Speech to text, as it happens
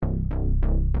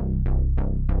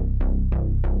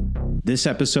This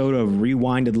episode of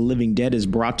Rewind of the Living Dead is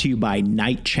brought to you by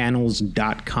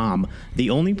nightchannels.com, the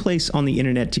only place on the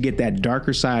internet to get that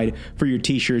darker side for your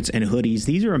t-shirts and hoodies.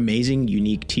 These are amazing,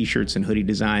 unique t-shirts and hoodie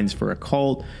designs for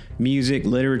occult, music,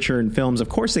 literature, and films. Of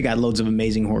course, they got loads of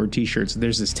amazing horror t-shirts.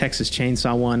 There's this Texas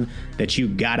Chainsaw one that you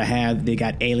gotta have. They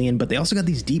got Alien, but they also got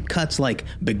these deep cuts like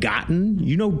Begotten.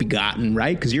 You know Begotten,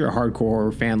 right? Because you're a hardcore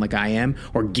horror fan like I am.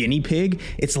 Or Guinea Pig.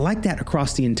 It's like that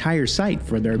across the entire site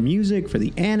for their music, for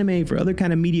the anime, for other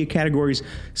kind of media categories.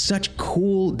 Such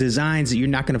cool designs that you're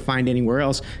not going to find anywhere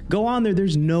else. Go on there.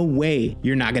 There's no way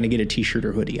you're not going to get a t-shirt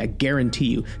or hoodie. I guarantee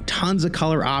you. Tons of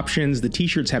color options. The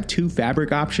t-shirts have 2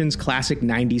 fabric options, classic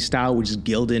 90s style, which is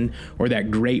Gildan, or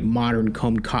that great modern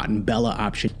combed cotton Bella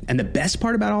option. And the best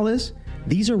part about all this,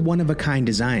 these are one-of-a-kind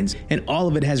designs, and all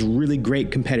of it has really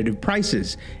great competitive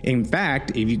prices. In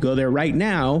fact, if you go there right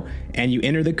now and you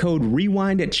enter the code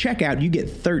REWIND at checkout, you get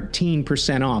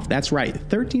 13% off. That's right,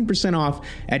 13% off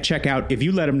at checkout if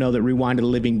you let them know that Rewind of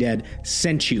the Living Dead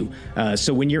sent you.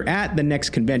 So when you're at the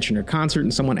next convention or concert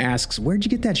and someone asks, where'd you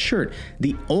get that shirt?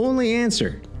 The only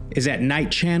answer is at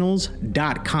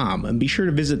nightchannels.com. And be sure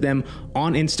to visit them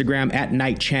on Instagram at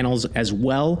nightchannels as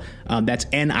well. That's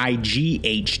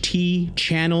NIGHT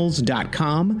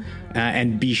channels.com.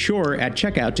 And be sure at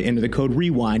checkout to enter the code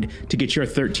REWIND to get your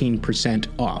 13%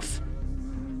 off.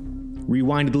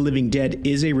 Rewind of the Living Dead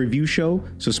is a review show,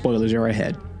 so spoilers are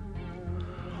ahead.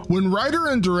 When writer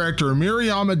and director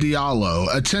Miriama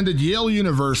Diallo attended Yale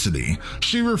University,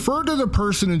 she referred to the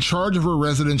person in charge of her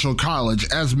residential college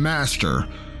as master,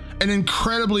 an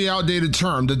incredibly outdated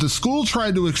term that the school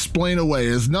tried to explain away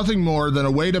as nothing more than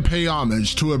a way to pay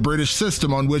homage to a British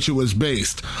system on which it was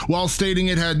based, while stating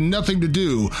it had nothing to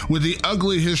do with the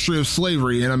ugly history of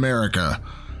slavery in America.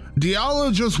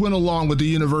 Diallo just went along with the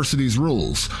university's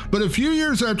rules, but a few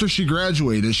years after she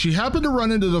graduated, she happened to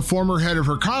run into the former head of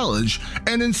her college,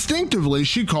 and instinctively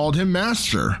she called him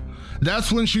master.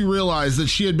 That's when she realized that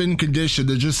she had been conditioned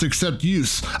to just accept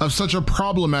use of such a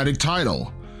problematic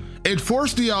title. It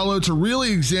forced Diallo to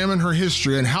really examine her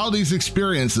history and how these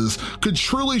experiences could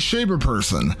truly shape a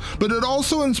person, but it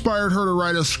also inspired her to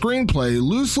write a screenplay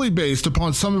loosely based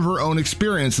upon some of her own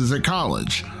experiences at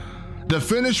college. The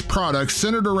finished product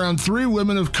centered around 3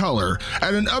 women of color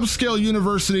at an upscale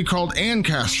university called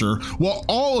Ancaster, while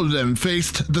all of them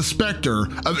faced the specter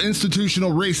of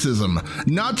institutional racism,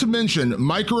 not to mention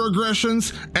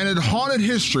microaggressions, and had haunted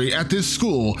history at this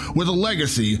school with a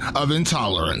legacy of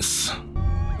intolerance.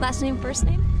 Last name, first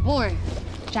name? Moore.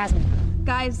 Jasmine.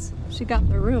 Guys, she got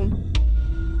the room.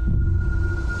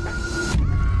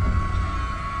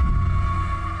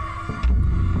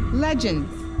 Legends.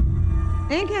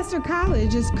 Ancaster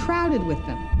College is crowded with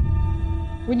them.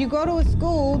 When you go to a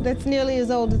school that's nearly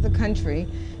as old as the country,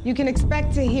 you can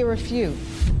expect to hear a few.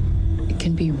 It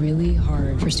can be really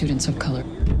hard for students of color.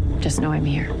 Just know I'm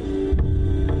here.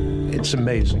 It's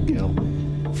amazing, Gil.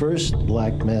 First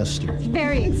black master.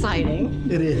 Very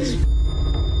exciting. It is.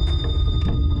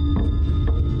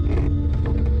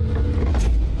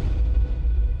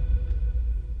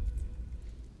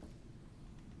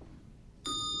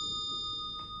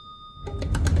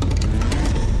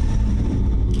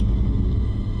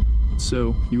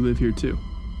 So, you live here too?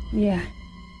 Yeah.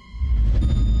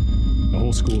 The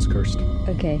whole school's cursed.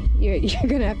 Okay, you're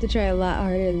gonna have to try a lot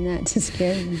harder than that to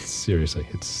scare me. Seriously,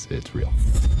 it's real.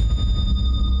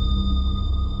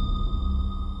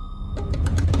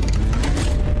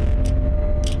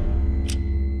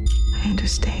 I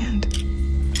understand.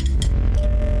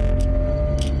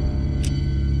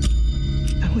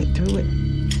 I went through it.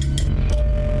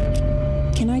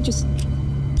 Can I just...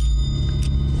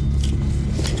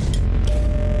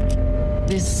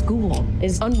 This school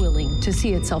is unwilling to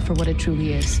see itself for what it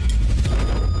truly is.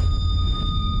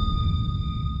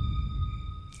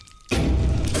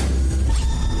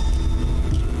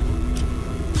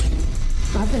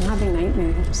 I've been having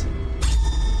nightmares.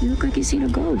 You look like you've seen a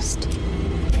ghost.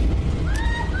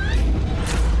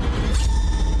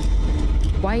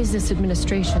 Why is this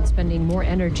administration spending more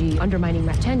energy undermining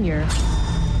my tenure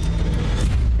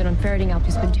than on ferreting out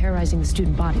who's been terrorizing the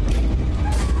student body?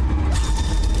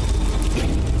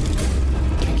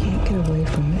 I can't get away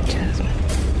from it, Jasmine.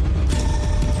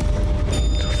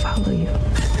 It'll follow you.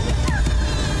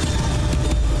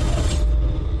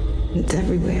 It's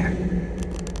everywhere.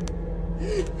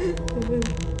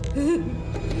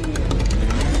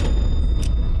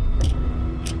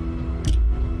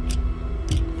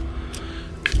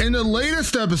 In the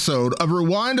latest episode of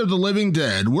Rewind of the Living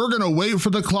Dead, we're going to wait for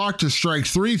the clock to strike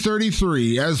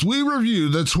 3:33 as we review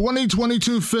the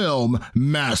 2022 film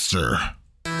Master.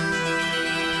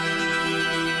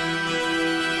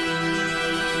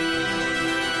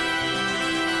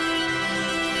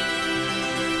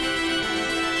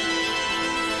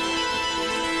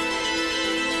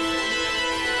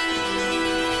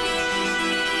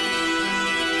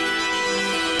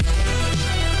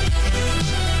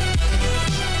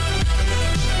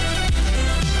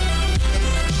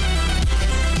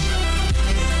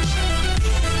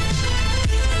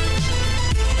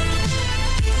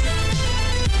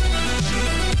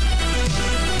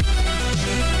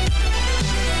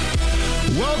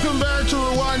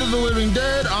 of the Living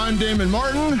Dead. I'm Damon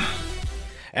Martin.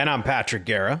 And I'm Patrick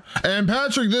Guerra. And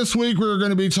Patrick, this week we're going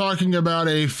to be talking about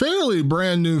a fairly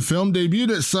brand new film, debuted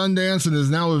at Sundance and is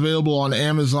now available on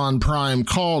Amazon Prime,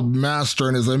 called Master.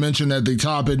 And as I mentioned at the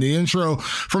top in the intro,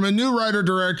 from a new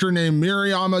writer-director named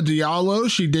Mariama Diallo.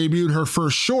 She debuted her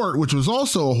first short, which was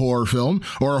also a horror film,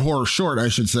 or a horror short, I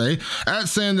should say, at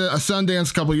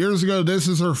Sundance a couple years ago. This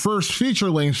is her first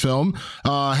feature-length film,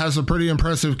 has a pretty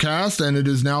impressive cast, and it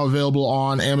is now available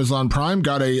on Amazon Prime.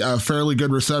 Got a fairly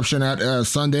good reception at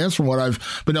Sundance from what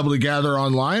I've been able to gather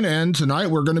online, and tonight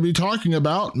we're going to be talking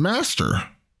about Master.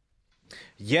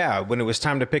 Yeah, when it was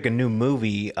time to pick a new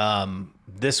movie,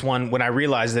 this one, when I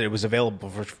realized that it was available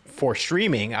for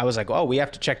streaming, I was like, oh, we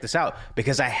have to check this out,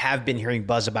 because I have been hearing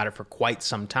buzz about it for quite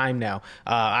some time now.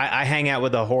 I hang out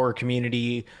with a horror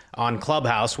community on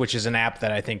Clubhouse, which is an app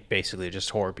that I think basically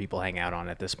just horror people hang out on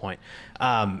at this point.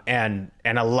 And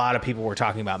a lot of people were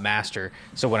talking about Master.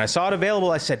 So when I saw it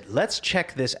available, I said, let's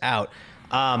check this out.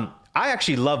 I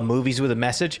actually love movies with a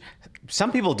message.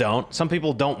 Some people don't. Some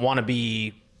people don't want to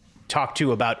be talked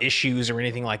to about issues or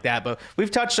anything like that, but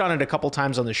we've touched on it a couple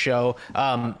times on the show.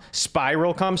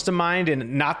 Spiral comes to mind,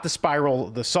 and not the Spiral,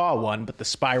 the Saw one, but the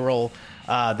Spiral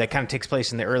that kind of takes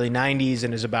place in the early 90s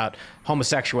and is about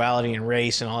homosexuality and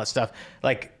race and all that stuff.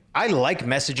 Like, I like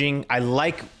messaging. I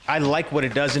like what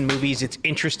it does in movies. It's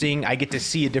interesting. I get to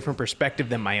see a different perspective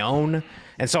than my own.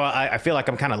 And so I feel like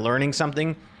I'm kind of learning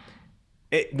something.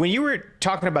 When you were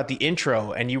talking about the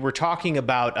intro and you were talking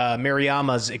about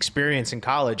Mariama's experience in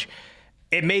college,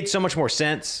 it made so much more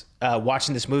sense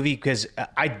watching this movie, because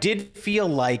I did feel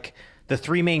like the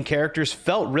three main characters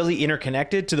felt really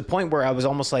interconnected, to the point where I was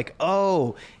almost like,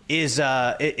 oh, is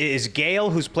Gail,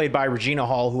 who's played by Regina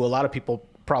Hall, who a lot of people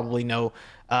probably know,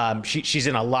 she's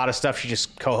in a lot of stuff. She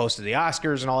just co-hosted the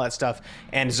Oscars and all that stuff.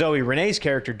 And Zoe Renee's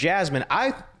character, Jasmine,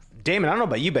 Damon, I don't know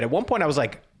about you, but at one point I was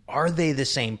like, are they the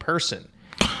same person?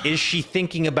 Is she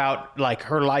thinking about like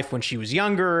her life when she was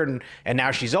younger and now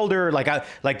she's older?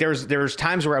 There's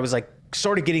times where I was like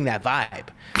sort of getting that vibe.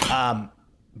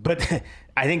 But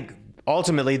I think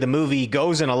ultimately the movie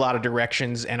goes in a lot of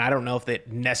directions, and I don't know if they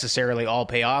necessarily all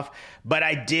pay off, but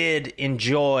I did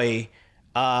enjoy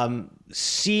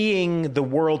seeing the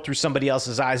world through somebody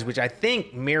else's eyes, which I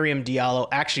think Mariama Diallo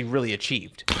actually really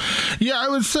achieved. Yeah, I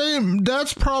would say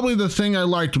that's probably the thing I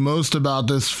liked most about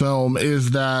this film,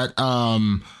 is that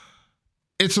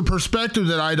it's a perspective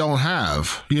that I don't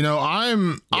have. You know,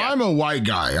 I'm a white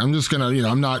guy. I'm just gonna,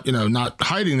 I'm not, not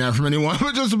hiding that from anyone,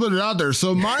 but just to put it out there.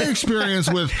 So my experience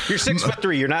with you're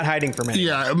 6'3", you're not hiding from anyone.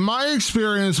 Yeah, my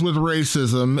experience with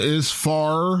racism is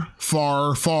far,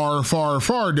 far, far, far,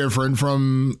 far different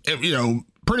from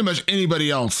pretty much anybody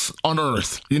else on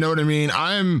Earth. You know what I mean?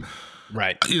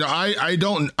 Right. I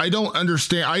don't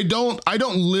understand. I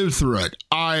don't live through it.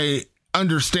 I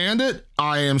understand it.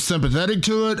 I am sympathetic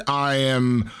to it. I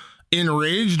am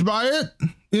enraged by it.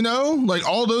 Like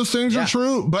all those things are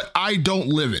true, but I don't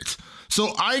live it.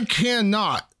 So I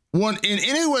cannot, in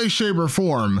any way, shape, or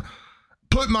form,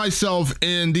 put myself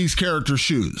in these characters'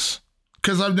 shoes,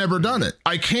 because I've never done it.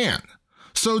 I can't.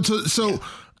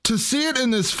 To see it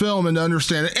in this film and to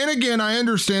understand it, and again, I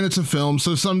understand it's a film,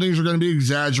 so some things are going to be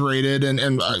exaggerated,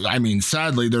 and I mean,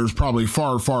 sadly, there's probably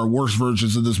far, far worse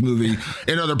versions of this movie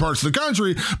in other parts of the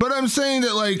country, but I'm saying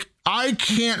that, like, I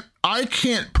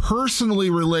can't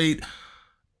personally relate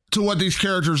to what these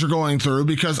characters are going through,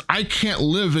 because I can't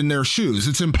live in their shoes.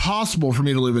 It's impossible for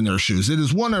me to live in their shoes. It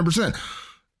is 100%.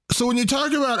 So when you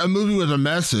talk about a movie with a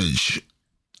message,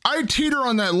 I teeter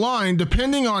on that line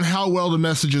depending on how well the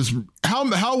message is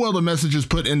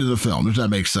put into the film, if that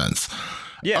makes sense.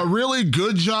 Yeah. A really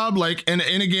good job, like, and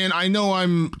again, I know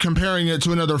I'm comparing it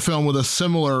to another film with a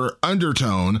similar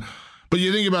undertone, but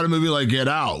you think about a movie like Get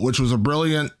Out, which was a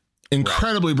brilliant,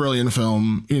 incredibly brilliant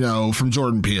film, from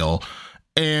Jordan Peele.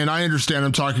 And I understand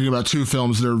I'm talking about two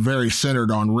films that are very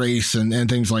centered on race and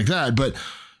things like that. But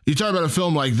you talk about a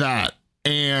film like that,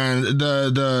 and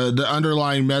the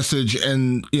underlying message,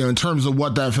 and in terms of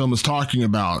what that film is talking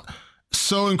about,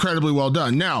 so incredibly well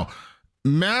done. Now,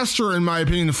 Master, in my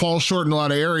opinion, falls short in a lot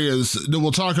of areas that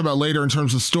we'll talk about later in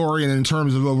terms of story and in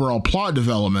terms of overall plot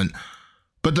development.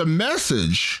 But the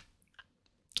message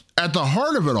at the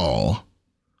heart of it all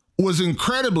was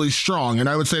incredibly strong, and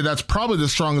I would say that's probably the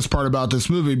strongest part about this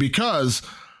movie, because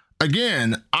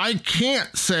again, I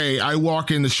can't say I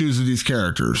walk in the shoes of these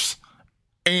characters.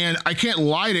 And I can't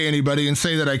lie to anybody and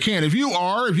say that I can. If you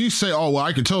say, oh, well,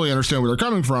 I can totally understand where they're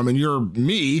coming from, and you're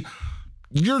me,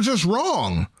 you're just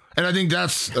wrong. And I think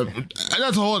that's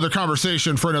a whole other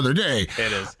conversation for another day.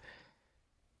 It is.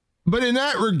 But in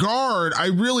that regard, I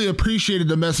really appreciated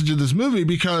the message of this movie,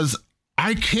 because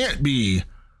I can't be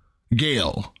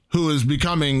Gale, who is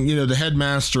becoming, the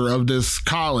headmaster of this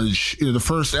college, the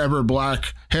first ever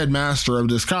black headmaster of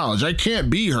this college. I can't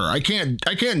be her. I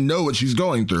can't know what she's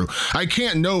going through. I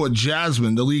can't know what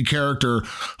Jasmine, the lead character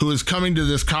who is coming to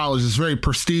this college, this very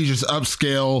prestigious,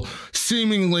 upscale,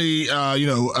 seemingly,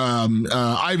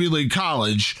 Ivy League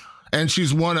college. And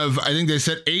she's one of, I think they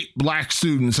said 8 black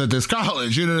students at this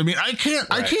college. You know what I mean? I can't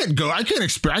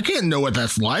know what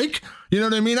that's like. You know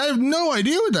what I mean? I have no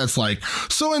idea what that's like.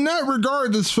 So in that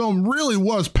regard, this film really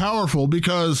was powerful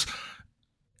because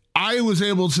I was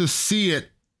able to see it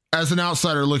as an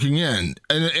outsider looking in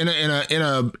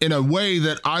a way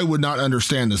that I would not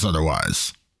understand this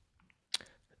otherwise.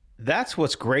 That's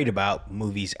what's great about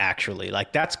movies, actually.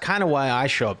 Like, that's kind of why I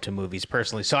show up to movies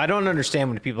personally. So I don't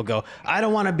understand when people go, I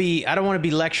don't want to be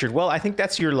lectured. Well, I think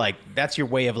that's your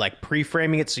way of like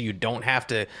pre-framing it, so you don't have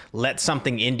to let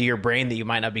something into your brain that you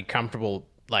might not be comfortable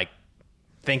like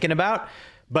thinking about.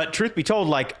 But truth be told,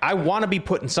 like, I want to be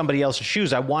put in somebody else's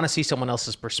shoes. I want to see someone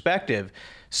else's perspective.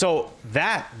 So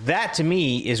that to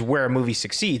me is where a movie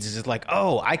succeeds. Is it's like,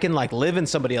 oh, I can like live in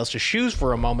somebody else's shoes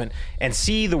for a moment and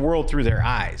see the world through their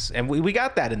eyes. And we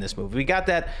got that in this movie. We got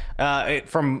that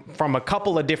from a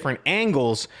couple of different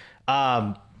angles.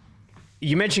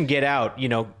 You mentioned Get Out.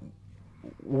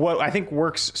 What I think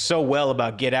works so well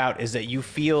about Get Out is that you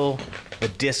feel the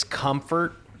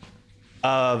discomfort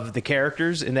of the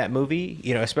characters in that movie,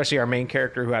 especially our main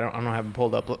character, who I don't have him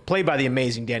pulled up, played by the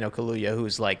amazing Daniel Kaluuya,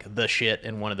 who's like the shit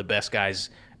and one of the best guys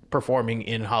performing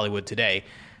in Hollywood today.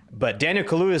 But Daniel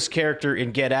Kaluuya's character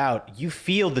in Get Out, you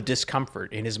feel the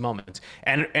discomfort in his moments.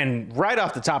 And right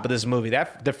off the top of this movie,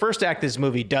 the first act of this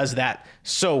movie does that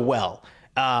so well.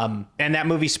 And that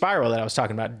movie Spiral that I was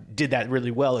talking about did that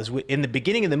really well. Is in the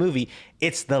beginning of the movie,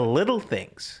 it's the little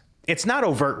things. It's not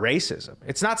overt racism.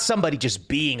 It's not somebody just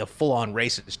being a full-on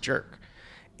racist jerk.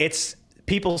 It's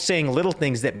people saying little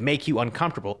things that make you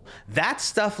uncomfortable. That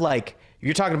stuff, like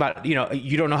you're talking about, you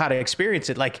don't know how to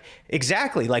experience it. Like,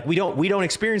 exactly. Like we don't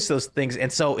experience those things.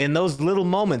 And so in those little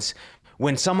moments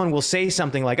when someone will say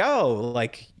something like, oh,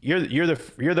 like you're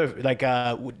the like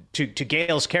to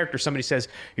Gale's character, somebody says,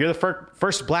 you're the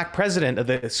first black president of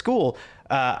the school.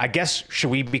 I guess, should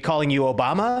we be calling you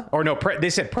Obama? Or no, they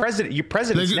said president. Your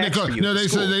president's next for you. No, they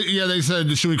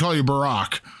said, should we call you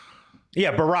Barack?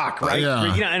 Yeah, Barack, right? Yeah.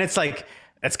 And it's like,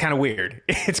 that's kind of weird.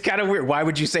 It's kind of weird. Why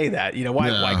would you say that?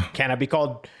 Why can't I be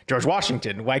called George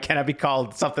Washington? Why can't I be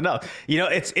called something else?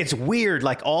 It's weird,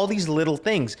 like all these little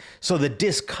things. So the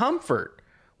discomfort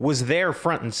was there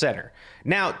front and center.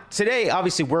 Now, today,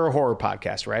 obviously, we're a horror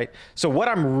podcast, right? So what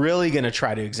I'm really going to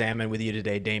try to examine with you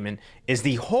today, Damon, is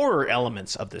the horror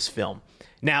elements of this film.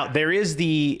 Now, there is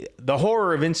the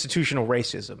horror of institutional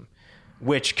racism,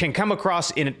 which can come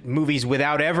across in movies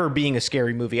without ever being a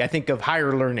scary movie. I think of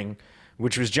Higher Learning,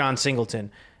 which was John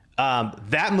Singleton.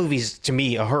 That movie's, to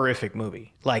me, a horrific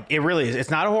movie. Like, it really is. It's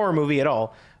not a horror movie at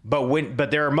all, but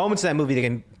there are moments in that movie that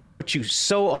can put you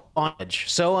so on edge,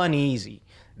 so uneasy.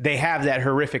 They have that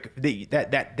horrific,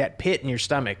 that pit in your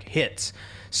stomach hits.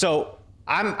 So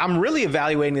I'm really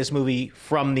evaluating this movie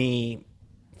from the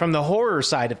horror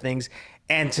side of things.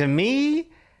 And to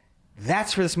me,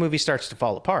 that's where this movie starts to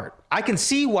fall apart. I can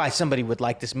see why somebody would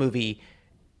like this movie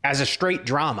as a straight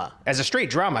drama. As a straight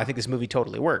drama, I think this movie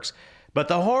totally works. But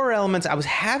the horror elements I was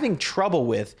having trouble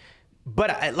with,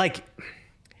 but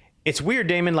it's weird,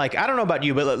 Damon. Like, I don't know about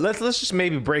you, but let's just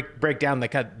maybe break down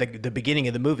the beginning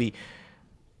of the movie.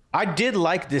 I did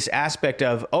like this aspect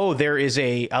of, there is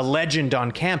a legend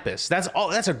on campus. That's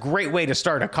a great way to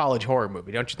start a college horror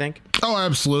movie, don't you think? Oh,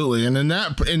 absolutely. And in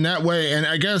that way, and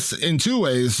I guess in two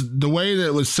ways, the way that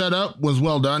it was set up was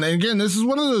well done. And again, this is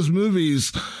one of those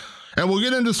movies, and we'll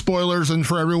get into spoilers, and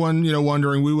for everyone,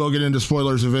 wondering, we will get into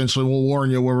spoilers eventually. We'll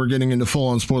warn you when we're getting into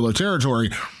full-on spoiler territory.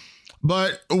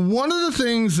 But one of the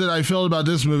things that I felt about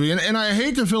this movie, and I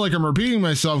hate to feel like I'm repeating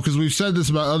myself because we've said this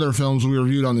about other films we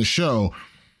reviewed on the show,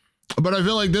 but I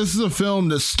feel like this is a film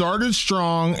that started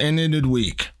strong and ended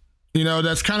weak.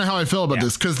 That's kind of how I feel about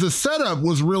this, because the setup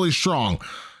was really strong.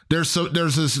 There's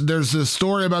this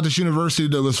story about this university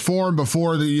that was formed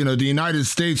before the United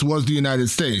States was the United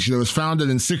States. It was founded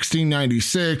in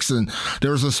 1696, and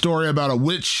there was a story about a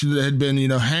witch that had been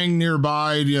hanged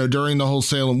nearby during the whole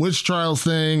Salem witch trials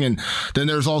thing. And then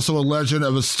there's also a legend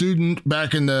of a student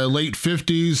back in the late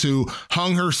 50s who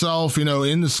hung herself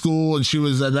in the school, and she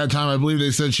was, at that time, I believe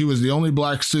they said she was the only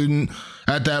black student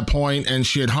at that point, and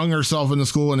she had hung herself in the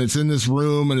school, and it's in this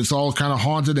room, and it's all kind of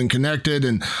haunted and connected,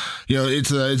 and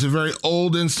it's a very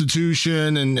old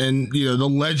institution, and the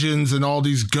legends and all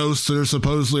these ghosts that are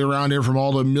supposedly around here from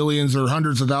all the millions or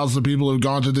hundreds of thousands of people who have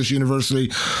gone to this university.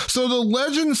 So the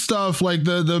legend stuff, like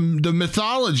the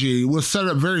mythology, was set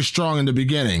up very strong in the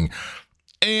beginning,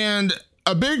 and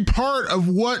a big part of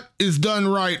what is done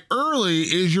right early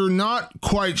is you're not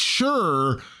quite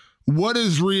sure what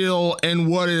is real and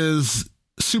what is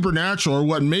supernatural, or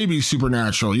what may be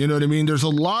supernatural. You know what I mean? There's a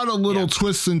lot of little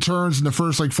twists and turns in the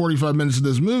first 45 minutes of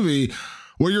this movie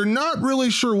where you're not really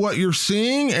sure what you're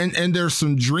seeing. And there's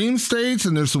some dream states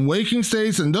and there's some waking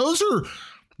states. And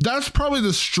that's probably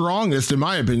the strongest, in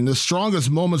my opinion, the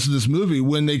strongest moments of this movie,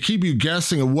 when they keep you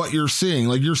guessing of what you're seeing.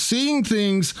 Like, you're seeing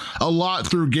things a lot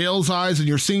through Gale's eyes, and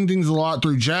you're seeing things a lot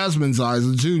through Jasmine's eyes,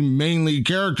 the two main lead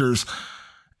characters.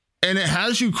 And it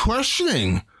has you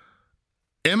questioning,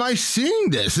 am I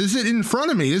seeing this? Is it in front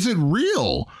of me? Is it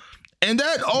real? And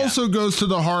that also goes to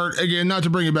the heart, again, not to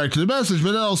bring it back to the message,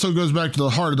 but that also goes back to the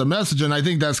heart of the message. And I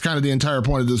think that's kind of the entire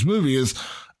point of this movie is,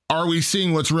 are we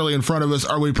seeing what's really in front of us?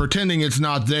 Are we pretending it's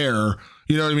not there?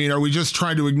 You know what I mean? Are we just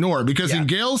trying to ignore it? Because in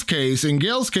Gale's case,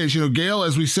 Gale,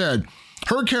 as we said,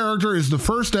 her character is the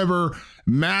first ever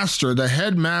master, the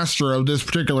headmaster of this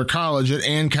particular college at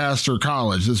Ancaster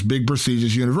College, this big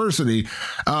prestigious university.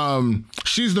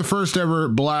 She's the first ever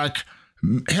Black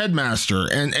headmaster.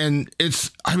 And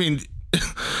it's, I mean,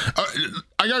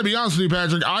 I got to be honest with you,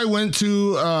 Patrick. I went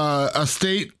to a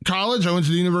state college. I went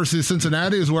to the University of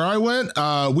Cincinnati is where I went.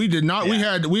 We did not.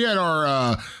 Yeah.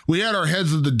 We had our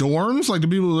heads of the dorms, like the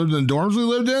people who lived in the dorms we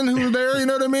lived in, who were there. You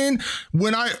know what I mean?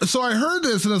 So I heard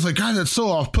this and I was like, God, that's so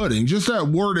off-putting. Just that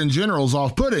word in general is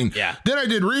off-putting. Yeah. Then I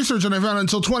did research and I found out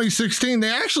until 2016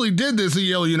 they actually did this at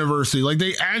Yale University. Like,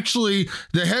 the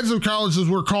heads of colleges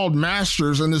were called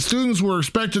masters, and the students were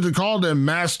expected to call them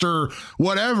master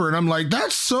whatever. And I'm like,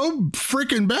 that's so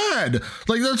freaking bad.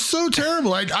 Like, that's so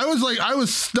terrible. I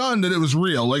was stunned that it was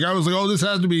real. Like, I was like, oh, this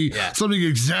has to be something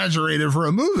exaggerated for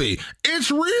a movie.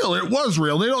 It's real. It was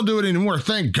real. They don't do it anymore,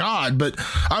 thank God. But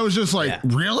I was just like,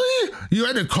 really? You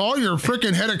had to call your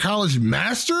freaking head of college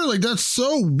master? Like, that's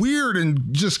so weird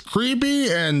and just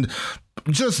creepy and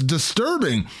just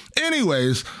disturbing.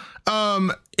 Anyways,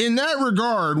 in that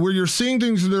regard, where you're seeing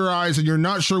things in their eyes and you're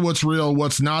not sure what's real,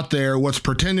 what's not there, what's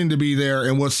pretending to be there,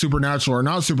 and what's supernatural or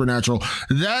not supernatural,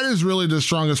 that is really the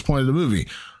strongest point of the movie.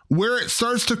 Where it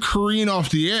starts to careen off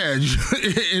the edge,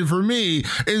 and for me,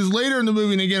 is later in the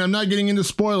movie. And again, I'm not getting into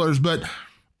spoilers, but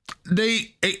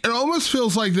it almost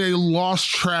feels like they lost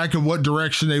track of what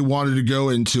direction they wanted to go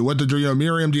into.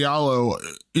 Miriam Diallo,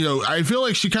 I feel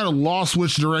like she kind of lost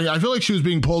which direction. I feel like she was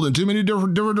being pulled in too many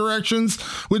different directions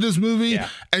with this movie,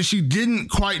 and she didn't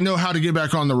quite know how to get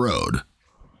back on the road.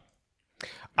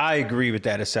 I agree with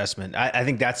that assessment. I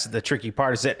think that's the tricky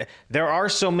part, is that there are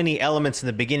so many elements in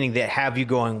the beginning that have you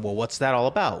going, well, what's that all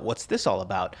about? What's this all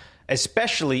about?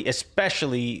 Especially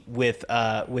with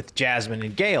Jasmine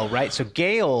and Gale, right? So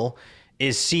Gale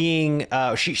is seeing,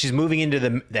 she's moving into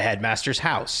the headmaster's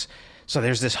house. So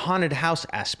there's this haunted house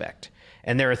aspect.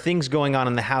 And there are things going on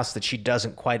in the house that she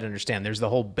doesn't quite understand. There's the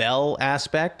whole bell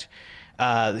aspect.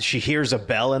 She hears a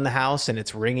bell in the house and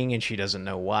it's ringing and she doesn't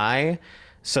know why.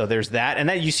 So there's that. And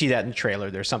that you see that in the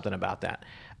trailer. There's something about that.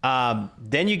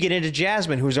 Then you get into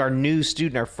Jasmine, who's our new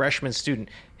student, our freshman student.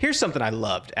 Here's something I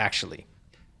loved, actually.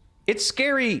 It's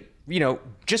scary,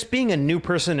 just being a new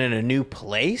person in a new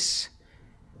place.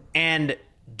 And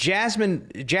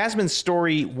Jasmine's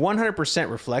story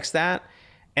 100% reflects that.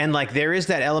 And like, there is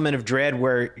that element of dread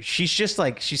where she's just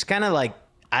like, she's kind of like,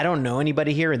 I don't know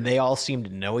anybody here, and they all seem to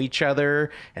know each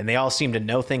other, and they all seem to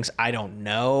know things I don't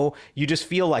know. You just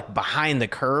feel like behind the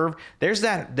curve. There's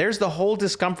the whole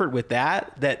discomfort with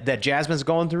that Jasmine's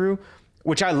going through,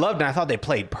 which I loved, and I thought they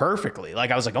played perfectly. Like,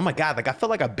 I was like, oh my God, like I felt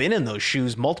like I've been in those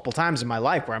shoes multiple times in my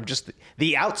life where I'm just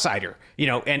the outsider,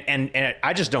 and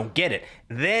I just don't get it.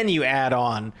 Then you add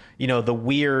on, the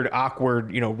weird,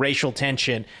 awkward, racial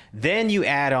tension. Then you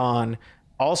add on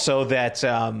also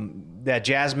that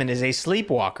Jasmine is a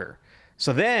sleepwalker.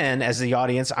 So then, as the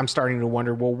audience, I'm starting to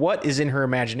wonder, well, what is in her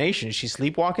imagination? Is she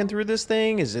sleepwalking through this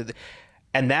thing?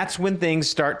 And that's when things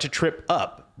start to trip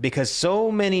up, because so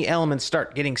many elements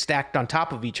start getting stacked on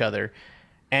top of each other.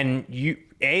 And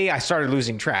I started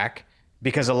losing track,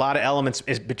 because a lot of elements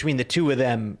is between the two of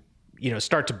them,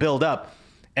 start to build up.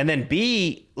 And then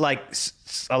B, like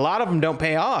a lot of them don't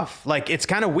pay off. Like, it's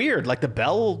kind of weird. Like the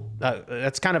bell,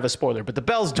 that's kind of a spoiler, but the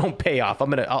bells don't pay off.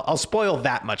 I'll spoil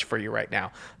that much for you right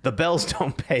now. The bells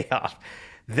don't pay off.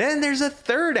 Then there's a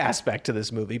third aspect to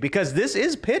this movie, because this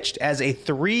is pitched as a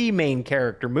 3 main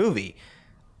character movie.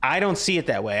 I don't see it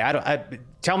that way.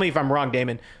 Tell me if I'm wrong,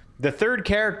 Damon. The third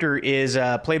character is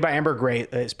played by Amber Gray,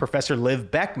 is Professor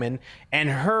Liv Beckman, and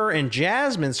her and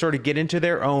Jasmine sort of get into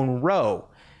their own row.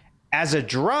 As a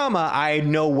drama, I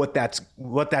know what that's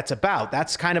about.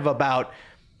 That's kind of about,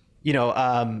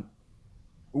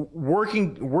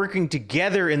 working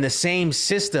together in the same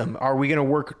system. Are we going to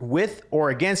work with or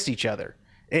against each other?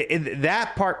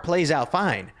 That part plays out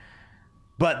fine.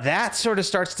 But that sort of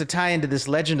starts to tie into this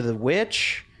Legend of the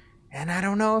Witch, and I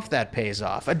don't know if that pays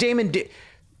off. Damon,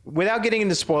 without getting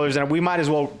into spoilers, and we might as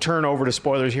well turn over to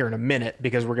spoilers here in a minute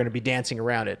because we're going to be dancing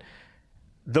around it.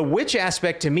 The witch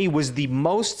aspect to me was the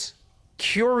most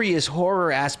curious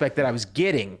horror aspect that I was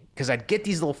getting, because I'd get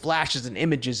these little flashes and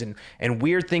images and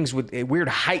weird things with weird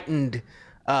heightened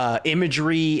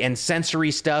imagery and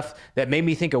sensory stuff that made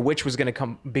me think a witch was going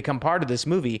to become part of this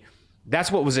movie.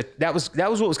 That was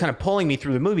what was kind of pulling me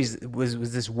through the movies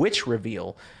was this witch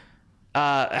reveal.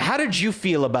 How did you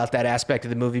feel about that aspect of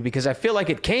the movie? Because I feel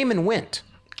like it came and went.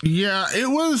 Yeah, it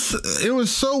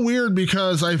was so weird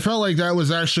because I felt like that was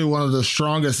actually one of the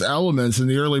strongest elements in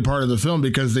the early part of the film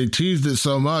because they teased it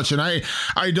so much. And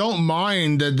I don't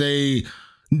mind that they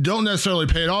don't necessarily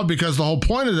pay it off because the whole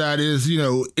point of that is,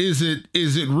 is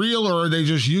it real, or are they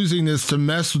just using this to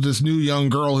mess with this new young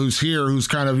girl who's here, who's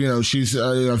kind of, she's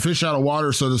a fish out of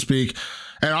water, so to speak.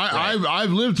 And I've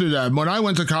lived through that. When I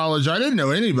went to college, I didn't know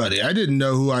anybody. I didn't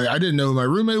know who my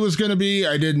roommate was going to be.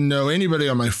 I didn't know anybody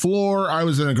on my floor. I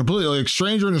was in a completely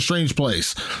stranger in a strange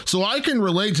place. So I can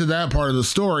relate to that part of the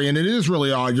story. And it is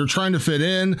really odd. You're trying to fit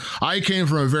in. I came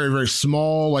from a very, very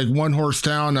small, one horse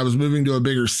town. I was moving to a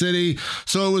bigger city.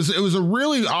 So it was a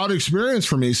really odd experience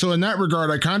for me. So in that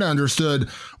regard, I kind of understood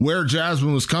where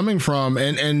Jasmine was coming from.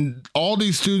 And all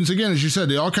these students, again, as you said,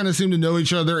 they all kind of seem to know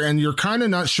each other, and you're kind of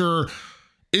not sure,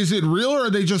 is it real, or are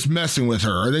they just messing with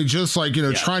her? Are they just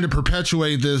trying to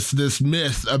perpetuate this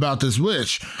myth about this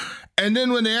witch? And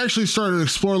then when they actually started to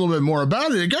explore a little bit more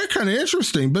about it got kind of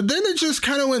interesting, but then it just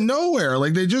kind of went nowhere.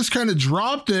 They just kind of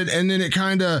dropped it. And then it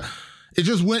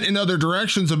just went in other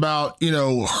directions about,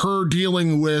 her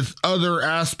dealing with other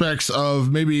aspects of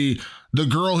maybe the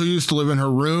girl who used to live in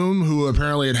her room, who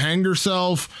apparently had hanged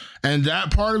herself. And that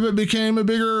part of it became a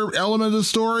bigger element of the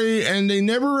story. And they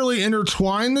never really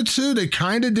intertwined the two. They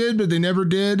kind of did, but they never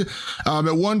did.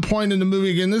 At one point in the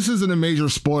movie, again, this isn't a major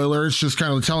spoiler. It's just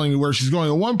kind of telling you where she's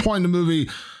going. At one point in the movie,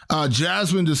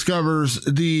 Jasmine discovers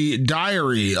the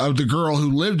diary of the girl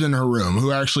who lived in her room,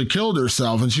 who actually killed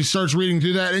herself. And she starts reading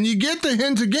through that. And you get the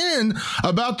hint again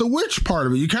about the witch part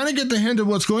of it. You kind of get the hint of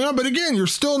what's going on. But again, you're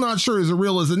still not sure, is it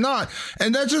real, is it not?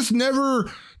 And that just never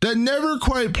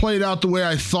quite played out the way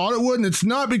I thought it would. And it's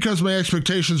not because my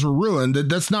expectations were ruined.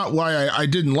 That's not why I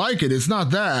didn't like it. It's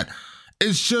not that.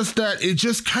 It's just that it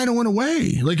just kind of went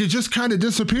away. It just kind of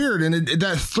disappeared. And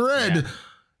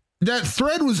that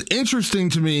thread was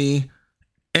interesting to me,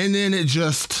 and then it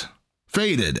just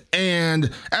faded.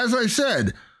 And as I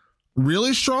said,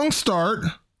 really strong start,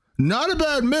 not a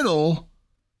bad middle,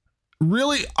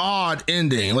 really odd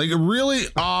ending, a really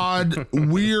odd,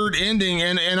 weird ending.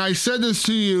 And I said this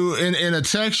to you in a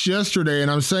text yesterday, and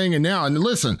I'm saying it now. And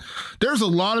listen, there's a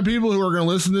lot of people who are going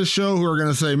to listen to this show who are going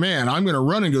to say, man, I'm going to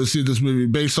run and go see this movie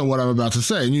based on what I'm about to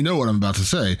say. And you know what I'm about to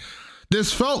say.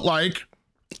 This felt like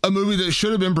a movie that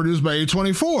should have been produced by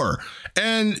A24.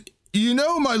 And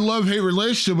my love-hate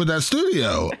relationship with that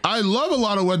studio. I love a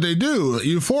lot of what they do.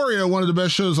 Euphoria, one of the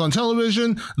best shows on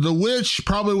television. The Witch,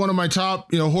 probably one of my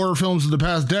top, horror films of the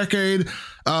past decade.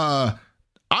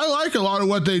 I like a lot of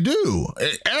what they do.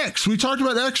 X, we talked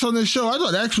about X on this show. I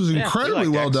thought X was incredibly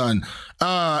well done.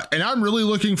 And I'm really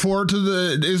looking forward to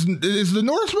is The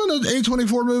Northman an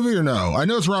A24 movie or no? I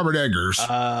know it's Robert Eggers.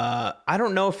 I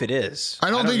don't know if it is. I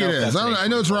don't think it is. I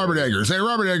know it's Robert Eggers. Hey,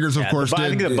 Robert Eggers, of course, I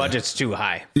think the budget's too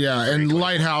high. Yeah, and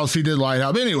Lighthouse, he did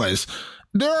Lighthouse. But anyways,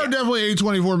 there are definitely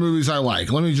A24 movies I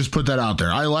like. Let me just put that out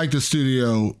there. I like the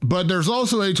studio, but there's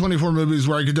also A24 movies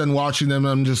where I get done watching them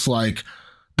and I'm just like,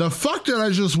 the fuck did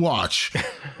I just watch?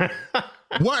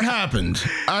 What happened?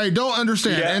 I don't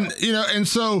understand. Yeah. And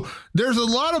so there's a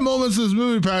lot of moments in this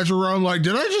movie, Patrick, where I'm like,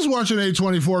 did I just watch an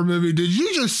A24 movie? Did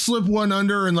you just slip one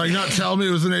under and not tell me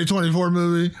it was an A24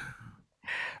 movie?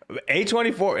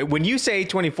 A24, when you say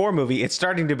A24 movie, it's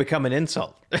starting to become an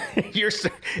insult.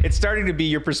 It's starting to be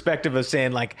your perspective of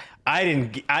saying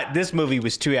this movie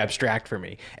was too abstract for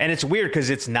me. And it's weird because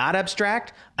it's not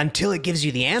abstract until it gives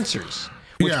you the answers.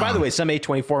 Which, by the way, some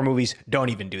A24 movies don't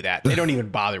even do that. They don't even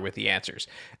bother with the answers.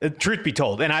 Truth be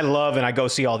told, and I go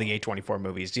see all the A24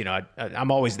 movies. You know,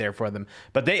 I'm always there for them.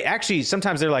 But they actually,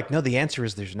 sometimes they're like, no, the answer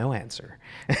is there's no answer.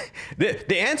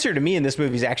 The answer to me in this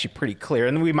movie is actually pretty clear.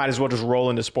 And we might as well just roll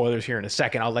into spoilers here in a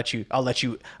second. I'll let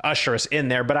you usher us in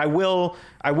there. But I will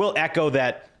echo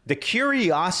that the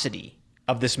curiosity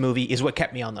of this movie is what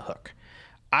kept me on the hook.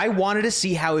 I wanted to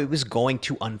see how it was going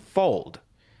to unfold.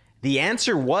 The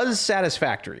answer was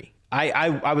satisfactory.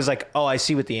 I was like, oh, I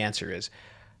see what the answer is.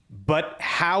 But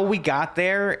how we got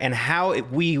there and how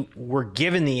we were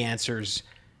given the answers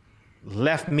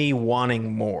left me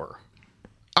wanting more.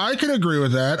 I can agree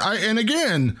with that. And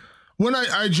again, when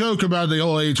I joke about the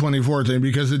whole A24 thing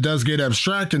because it does get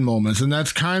abstract in moments, and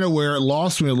that's kind of where it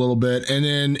lost me a little bit. And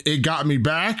then it got me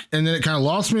back, and then it kind of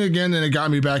lost me again, and it got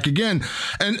me back again.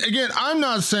 And again, I'm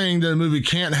not saying that a movie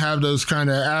can't have those kind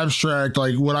of abstract,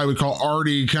 like what I would call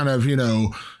arty kind of, you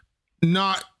know,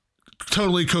 not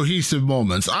totally cohesive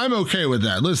moments. I'm okay with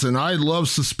that. Listen, I love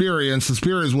Suspiria, and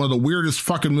Suspiria is one of the weirdest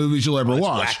fucking movies you'll ever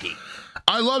watch. Wacky.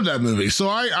 I love that movie, so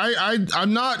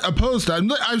I'm not opposed to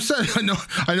it. I've said,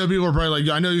 I know people are probably like,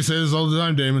 I know you say this all the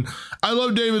time, Damon. I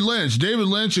love David Lynch. David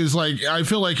Lynch is like, I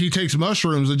feel like he takes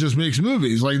mushrooms and just makes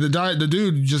movies. Like the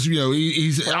dude just, you know,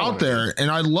 he's out there, and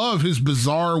I love his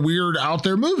bizarre, weird, out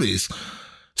there movies.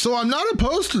 So I'm not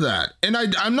opposed to that, and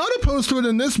I'm not opposed to it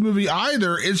in this movie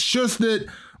either. It's just that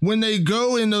when they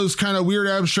go in those kind of weird,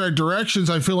 abstract directions,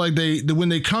 I feel like when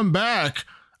they come back,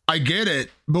 I get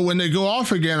it, but when they go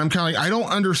off again, I'm kind of like, I don't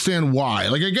understand why.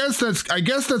 Like, I guess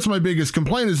that's my biggest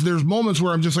complaint is there's moments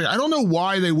where I'm just like, I don't know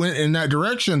why they went in that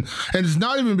direction. And it's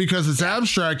not even because it's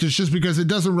abstract. It's just because it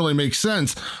doesn't really make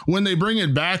sense when they bring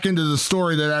it back into the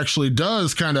story that actually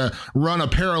does kind of run a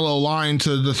parallel line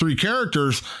to the three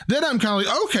characters. Then I'm kind of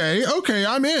like, okay,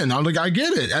 I'm in. I'm like, I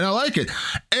get it. And I like it.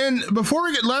 And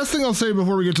last thing I'll say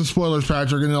before we get to spoilers,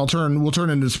 Patrick, and then we'll turn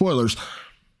into spoilers.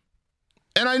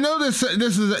 And I know this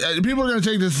is, people are going to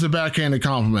take this as a backhanded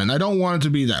compliment. I don't want it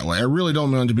to be that way. I really don't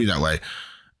want it to be that way.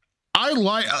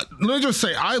 Let me just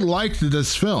say, I liked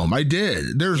this film. I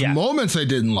did. There's moments I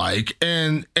didn't like.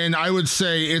 And I would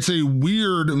say it's a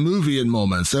weird movie in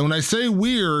moments. And when I say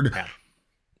weird,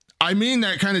 I mean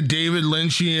that kind of David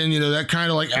Lynchian, you know, that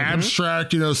kind of like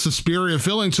abstract, you know, Suspiria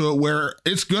feeling to it where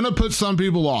it's going to put some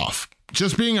people off.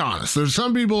 Just being honest. There's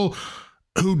some people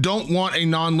who don't want a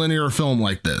non-linear film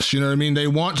like this. You know what I mean? They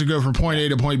want to go from point A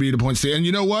to point B to point C. And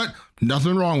you know what?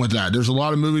 Nothing wrong with that. There's a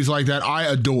lot of movies like that I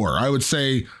adore. I would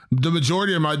say the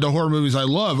majority of the horror movies I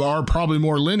love are probably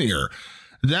more linear.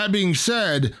 That being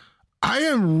said, I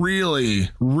am really,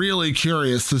 really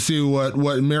curious to see what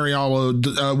Mariama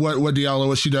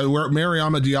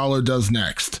Diallo does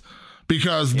next.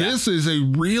 Because this is a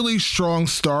really strong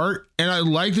start, and I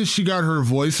like that she got her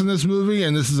voice in this movie,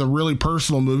 and this is a really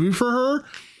personal movie for her,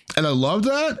 and I love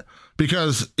that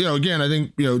because, you know, again, I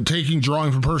think, you know,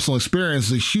 drawing from personal experience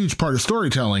is a huge part of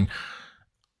storytelling.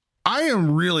 I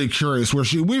am really curious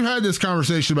we've had this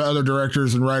conversation about other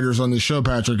directors and writers on this show,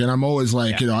 Patrick, and I'm always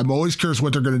like, you know, I'm always curious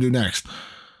what they're going to do next.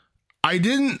 I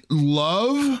didn't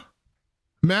love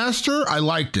Master. I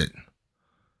liked it,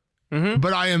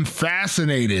 but I am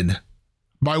fascinated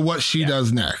by what she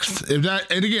does next. And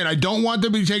again, I don't want to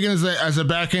be taken as a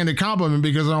backhanded compliment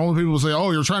because I don't want people to say,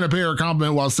 oh, you're trying to pay her a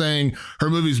compliment while saying her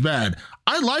movie's bad.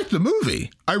 I liked the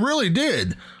movie. I really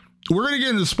did. We're going to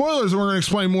get into spoilers and we're going to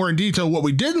explain more in detail what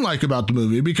we didn't like about the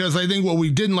movie because I think what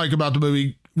we didn't like about the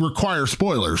movie requires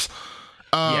spoilers.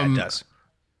 It does.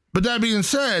 But that being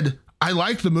said, I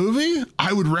like the movie.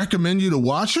 I would recommend you to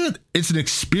watch it. It's an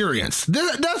experience.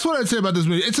 That's what I'd say about this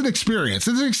movie. It's an experience.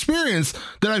 It's an experience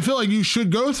that I feel like you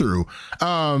should go through.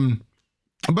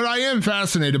 But I am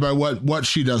fascinated by what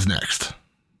she does next.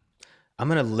 I'm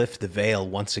going to lift the veil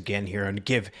once again here and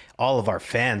give all of our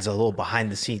fans a little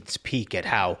behind the scenes peek at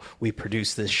how we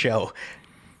produce this show.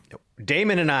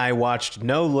 Damon and I watched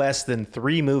no less than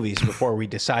 3 movies before we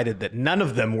decided that none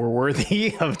of them were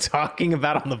worthy of talking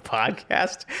about on the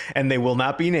podcast, and they will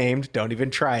not be named. Don't even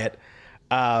try it.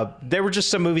 There were just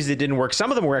some movies that didn't work.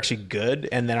 Some of them were actually good,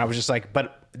 and then I was just like,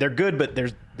 but they're good, but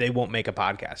they won't make a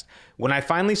podcast. When I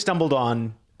finally stumbled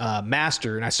on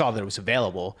Master and I saw that it was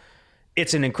available,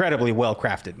 it's an incredibly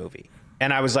well-crafted movie.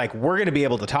 And I was like, we're going to be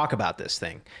able to talk about this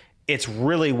thing. It's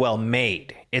really well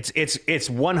made. It's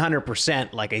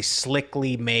 100% like a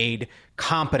slickly made,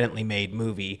 competently made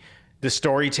movie. The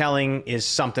storytelling is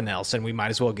something else, and we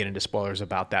might as well get into spoilers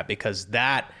about that because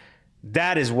that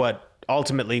is what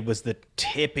ultimately was the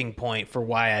tipping point for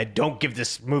why I don't give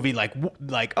this movie like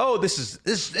oh,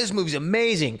 this movie's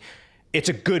amazing. It's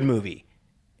a good movie,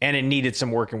 and it needed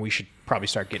some work, and we should probably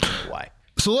start getting into why.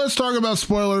 So let's talk about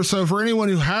spoilers. So for anyone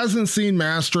who hasn't seen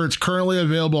Master, it's currently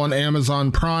available on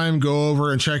Amazon Prime. Go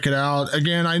over and check it out.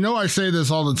 Again, I know I say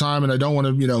this all the time and I don't want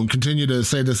to, continue to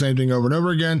say the same thing over and over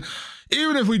again.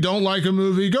 Even if we don't like a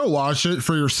movie, go watch it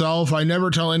for yourself. I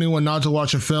never tell anyone not to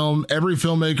watch a film. Every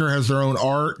filmmaker has their own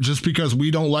art. Just because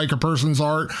we don't like a person's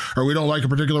art or we don't like a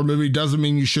particular movie doesn't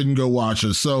mean you shouldn't go watch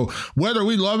it. So whether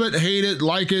we love it, hate it,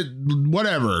 like it,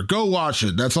 whatever, go watch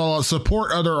it. That's all. I'll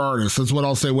support other artists. That's what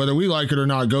I'll say. Whether we like it or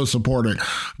not, go support it.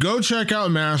 Go check out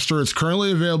Master. It's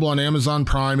currently available on Amazon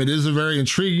Prime. It is a very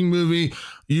intriguing movie.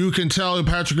 You can tell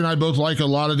Patrick and I both like a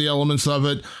lot of the elements of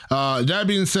it. That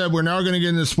being said, we're now going to get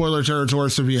into spoiler territory.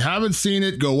 So if you haven't seen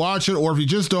it, go watch it. Or if you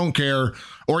just don't care,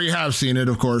 or you have seen it,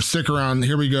 of course, stick around.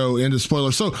 Here we go into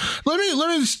spoilers. So let me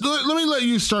let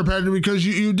you start, Patrick, because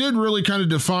you did really kind of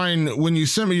define when you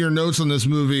sent me your notes on this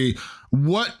movie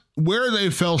where they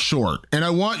fell short, and I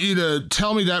want you to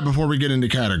tell me that before we get into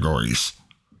categories.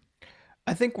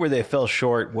 I think where they fell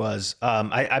short was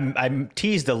I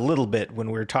teased a little bit when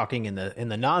we were talking in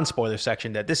the non-spoiler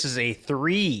section that this is a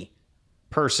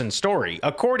 3-person story,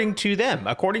 according to them,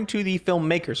 according to the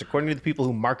filmmakers, according to the people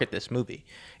who market this movie.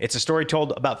 It's a story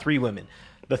told about 3 women.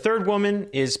 The third woman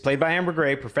is played by Amber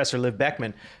Gray, Professor Liv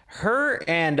Beckman. Her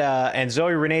and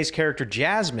Zoe Renee's character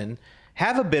Jasmine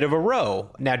have a bit of a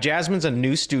row. Now Jasmine's a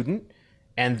new student,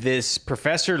 and this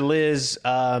Professor Liz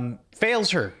fails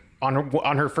her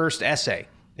on her first essay.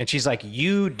 And she's like,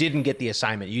 you didn't get the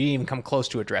assignment. You didn't even come close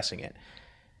to addressing it.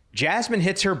 Jasmine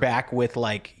hits her back with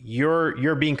like,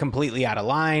 you're being completely out of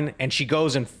line. And she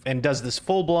goes and does this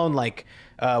full blown, like,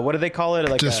 what do they call it?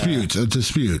 Like a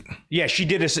dispute. Yeah, she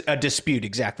did a dispute.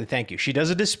 Exactly. Thank you. She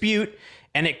does a dispute,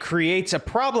 and it creates a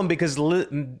problem because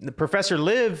Professor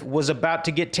Liv was about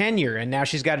to get tenure, and now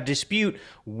she's got a dispute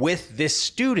with this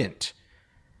student.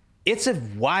 It's a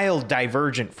wild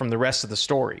divergent from the rest of the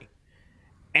story.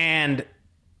 And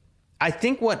I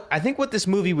think what this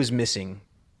movie was missing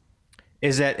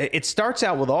is that it starts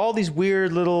out with all these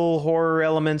weird little horror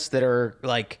elements that are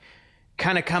like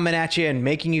kind of coming at you and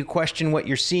making you question what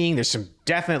you're seeing. There's some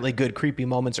definitely good creepy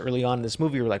moments early on in this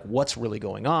movie. You're like, what's really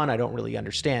going on? I don't really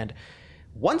understand.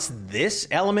 Once this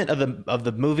element of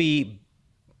the movie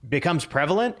becomes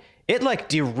prevalent, it like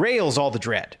derails all the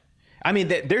dread. I mean,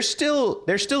 there's still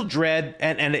dread,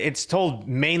 and it's told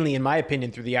mainly, in my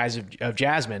opinion, through the eyes of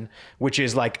Jasmine, which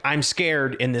is like, I'm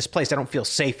scared in this place. I don't feel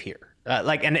safe here.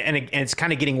 And it's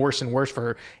kind of getting worse and worse for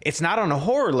her. It's not on a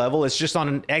horror level. It's just on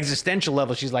an existential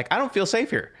level. She's like, I don't feel safe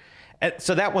here.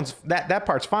 So that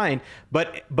part's fine.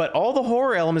 But all the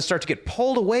horror elements start to get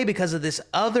pulled away because of this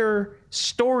other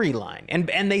storyline.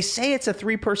 And they say it's a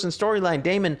 3-person storyline.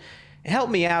 Damon,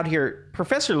 help me out here.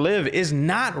 Professor Liv is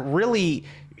not really...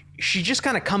 She just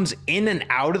kind of comes in and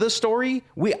out of the story.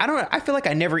 I feel like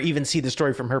I never even see the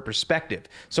story from her perspective.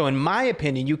 So in my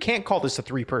opinion, you can't call this a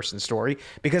 3-person story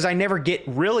because I never get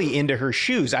really into her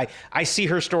shoes. I see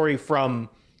her story from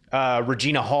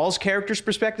Regina Hall's character's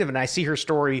perspective, and I see her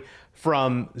story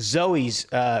from Zoe's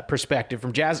perspective,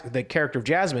 from the character of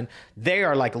Jasmine. They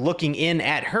are like looking in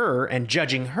at her and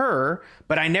judging her,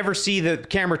 but I never see the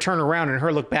camera turn around and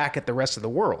her look back at the rest of the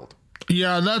world.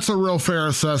 Yeah, that's a real fair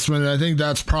assessment. I think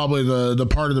that's probably the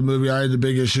part of the movie I had the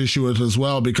biggest issue with as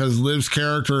well, because Liv's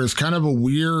character is kind of a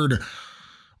weird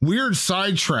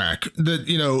sidetrack that,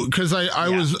 because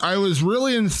I was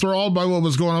really enthralled by what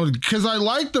was going on, because I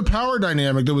liked the power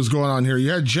dynamic that was going on here.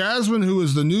 You had Jasmine, who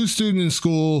was the new student in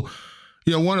school,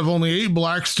 one of only 8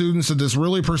 black students at this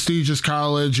really prestigious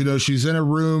college. She's in a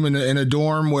room in a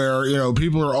dorm where,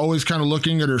 people are always kind of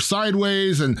looking at her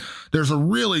sideways. And there's a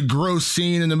really gross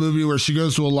scene in the movie where she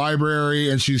goes to a library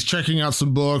and she's checking out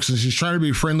some books and she's trying to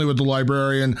be friendly with the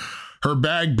librarian. Her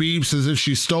bag beeps as if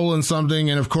she's stolen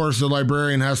something. And of course, the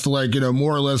librarian has to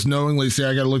more or less knowingly say,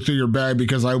 I got to look through your bag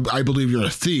because I believe you're a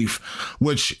thief,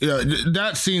 which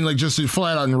that scene just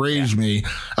flat out enraged me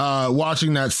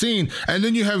watching that scene. And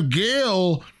then you have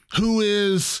Gail, who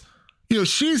is,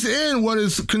 she's in what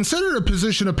is considered a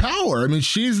position of power. I mean,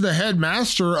 she's the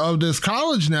headmaster of this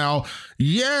college now,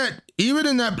 yet even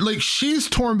in that, she's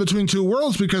torn between 2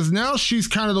 worlds because now she's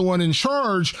kind of the one in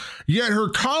charge, yet her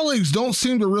colleagues don't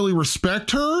seem to really respect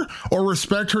her or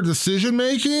respect her decision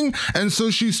making. And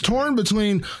so she's torn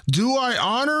between, do I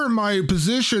honor my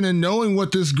position and knowing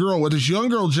what this young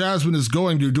girl Jasmine is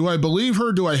going to? Do I believe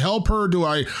her? Do I help her? Do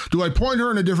I point her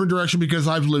in a different direction because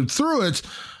I've lived through it?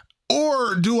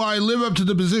 Or do I live up to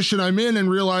the position I'm in and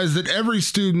realize that every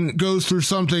student goes through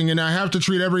something and I have to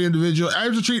treat every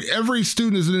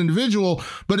student as an individual,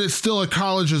 but it's still a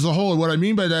college as a whole. And what I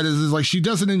mean by that is she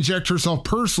doesn't inject herself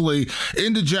personally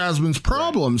into Jasmine's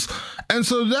problems. And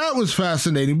so that was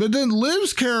fascinating. But then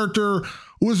Liv's character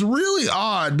was really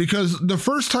odd because the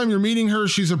first time you're meeting her,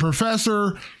 she's a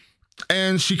professor.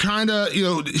 And she kind of,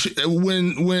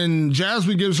 when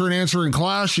Jasmine gives her an answer in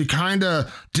class, she kind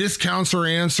of discounts her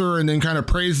answer and then kind of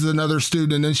praises another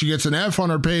student. And then she gets an F on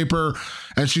her paper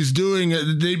and she's doing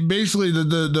it.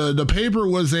 The paper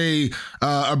was a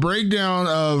breakdown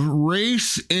of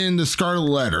race in the Scarlet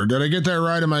Letter. Did I get that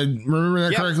right? Am I remembering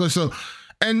that correctly? So,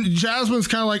 and Jasmine's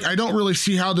kind of like, I don't really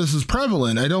see how this is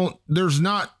prevalent. There's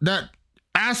not that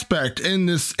aspect in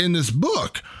this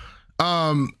book.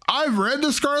 I've read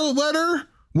the Scarlet Letter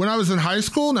when I was in high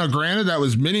school. Now, granted, that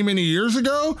was many, many years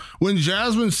ago. When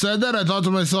Jasmine said that, I thought to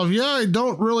myself, yeah, I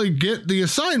don't really get the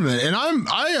assignment. And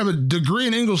I have a degree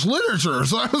in English literature.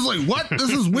 So I was like, what? This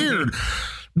is weird.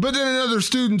 But then another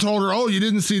student told her, oh, you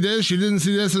didn't see this, you didn't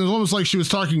see this. And it was almost like she was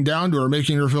talking down to her,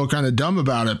 making her feel kind of dumb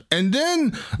about it. And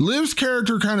then Liv's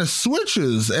character kind of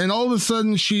switches. And all of a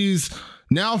sudden, she's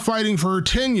now fighting for her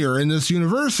tenure in this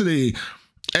university.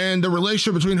 And the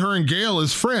relationship between her and Gale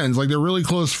is friends. Like, they're really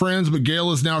close friends, but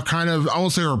Gale is now kind of, I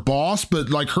won't say her boss, but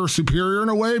like her superior in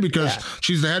a way because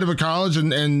she's the head of a college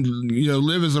and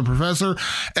Liv is a professor.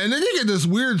 And then you get this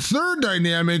weird third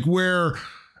dynamic where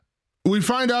we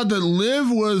find out that Liv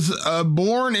was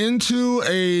born into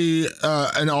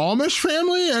an Amish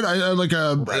family.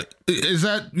 Is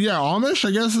that Amish?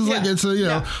 I guess is like it's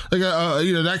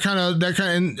that kind of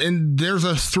and there's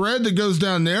a thread that goes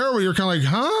down there where you're kind of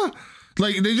like, huh?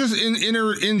 Like they just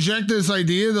inject this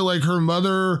idea that like her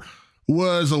mother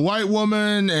was a white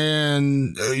woman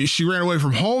and she ran away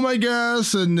from home, I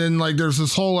guess. And then like there's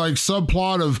this whole like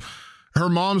subplot of her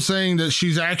mom saying that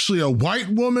she's actually a white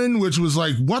woman, which was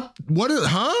like, what is,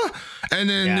 huh? And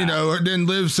then, then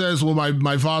Liv says, well,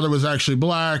 my father was actually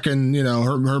black and,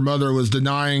 her mother was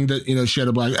denying that, she had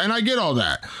a black, and I get all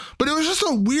that, but it was just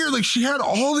so weird. Like she had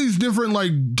all these different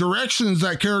like directions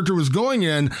that character was going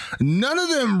in. None of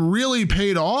them really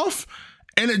paid off.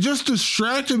 And it just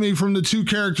distracted me from the two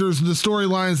characters, the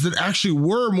storylines that actually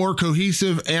were more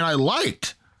cohesive and I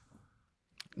liked.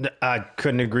 I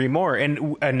couldn't agree more.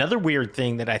 And another weird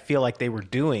thing that I feel like they were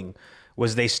doing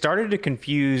was they started to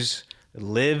confuse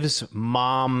Liv's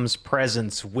mom's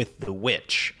presence with the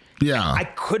witch. Yeah. I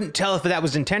couldn't tell if that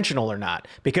was intentional or not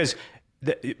because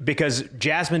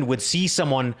Jasmine would see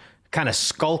someone kind of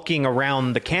skulking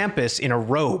around the campus in a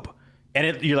robe.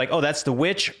 And you're like, oh, that's the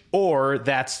witch, or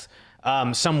that's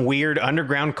some weird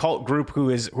underground cult group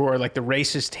who are like the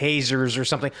racist hazers or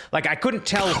something. Like I couldn't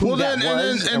tell who that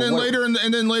was. And then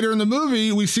later in the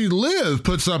movie, we see Liv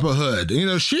puts up a hood.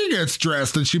 She gets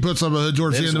dressed and she puts up a hood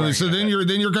towards the end of the movie. So then you're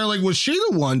kind of like, was she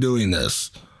the one doing this?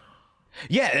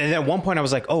 Yeah, and at one point I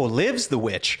was like, oh, Liv's the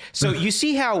witch. So you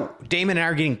see how Damon and I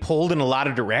are getting pulled in a lot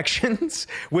of directions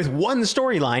with one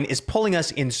storyline is pulling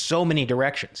us in so many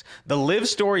directions. The Liv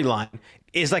storyline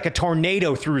is like a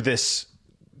tornado through this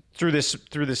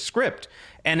script.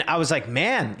 And I was like,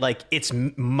 man, like it's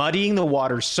muddying the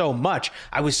water so much.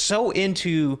 I was so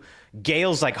into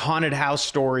Gale's like haunted house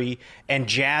story and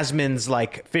Jasmine's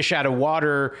like fish out of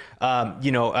water,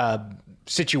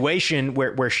 situation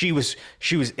where she was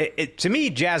to me,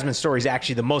 Jasmine's story is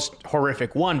actually the most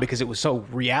horrific one because it was so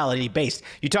reality based.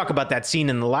 You talk about that scene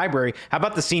in the library. How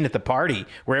about the scene at the party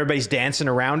where everybody's dancing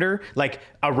around her? Like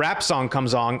a rap song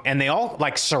comes on and they all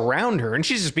like surround her and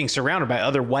she's just being surrounded by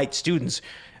other white students.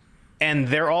 And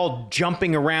they're all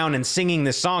jumping around and singing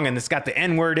this song and it's got the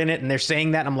N-word in it and they're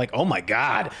saying that. And I'm like, oh my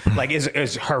God, like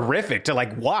it's horrific to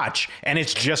like watch. And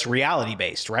it's just reality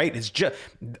based, right? It's just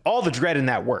all the dread in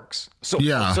that works. So,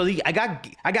 I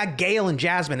got Gale and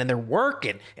Jasmine and they're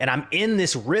working and I'm in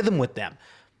this rhythm with them.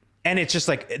 And it's just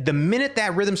like the minute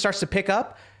that rhythm starts to pick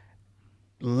up,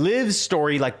 Liv's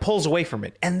story like pulls away from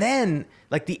it. And then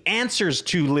like the answers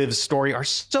to Liv's story are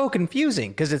so confusing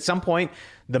because at some point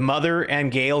the mother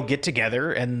and Gale get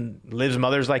together and Liv's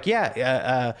mother's like,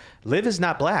 Liv is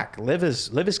not black. Liv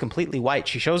is completely white.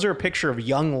 She shows her a picture of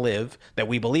young Liv that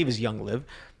we believe is young Liv.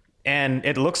 And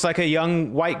it looks like a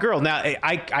young white girl. Now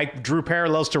I drew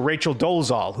parallels to Rachel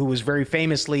Dolezal, who was very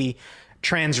famously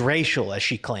transracial, as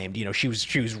she claimed. She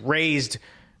was raised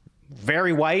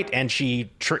very white and she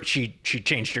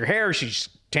changed her hair. She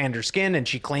tanned her skin and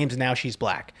she claims now she's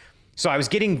black. So I was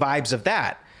getting vibes of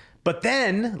that. But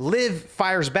then Liv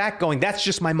fires back going, that's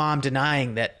just my mom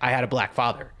denying that I had a black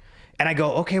father. And I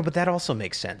go, okay, but that also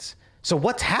makes sense. So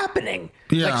what's happening?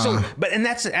 Yeah. And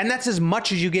that's as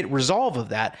much as you get resolve of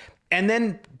that. And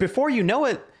then before you know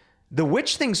it, the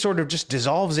witch thing sort of just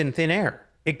dissolves in thin air.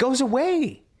 It goes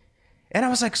away. And I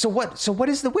was like, so what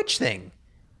is the witch thing?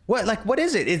 What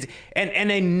is it?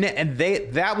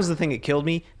 That was the thing that killed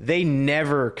me. They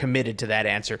never committed to that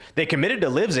answer. They committed to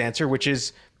Liv's answer, which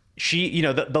is she, you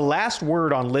know, the last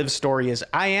word on Liv's story is,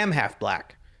 I am half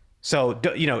black. So,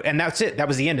 you know, and that's it. That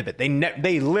was the end of it.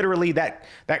 They literally, that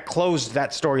closed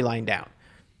that storyline down.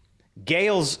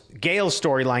 Gail's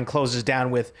storyline closes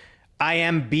down with, I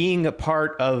am being a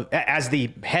part of, as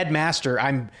the headmaster,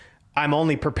 I'm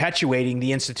only perpetuating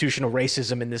the institutional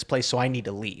racism in this place, so I need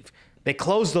to leave. They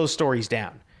close those stories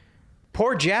down.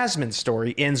 Poor Jasmine's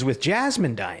story ends with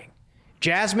Jasmine dying.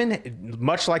 Jasmine,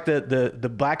 much like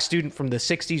the black student from the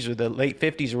 60s or the late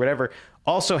 50s or whatever,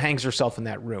 also hangs herself in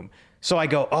that room. So I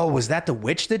go, oh, was that the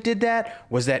witch that did that?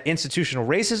 Was that institutional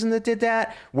racism that did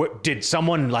that? What, did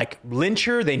someone like lynch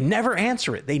her? They never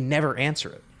answer it.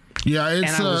 Yeah, and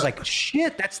I was like,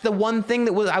 shit, that's the one thing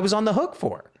that I was on the hook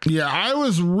for. Yeah, I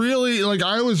was really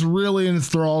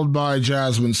enthralled by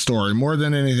Jasmine's story more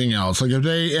than anything else. Like if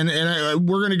they,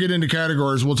 we're going to get into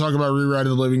categories. We'll talk about Rewrite of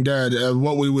the Living Dead,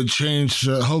 what we would change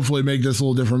to hopefully make this a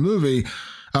little different movie.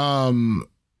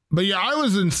 But yeah, I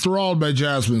was enthralled by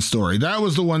Jasmine's story. That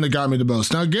was the one that got me the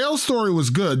most. Now, Gail's story was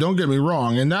good, don't get me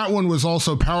wrong. And that one was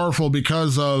also powerful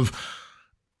because of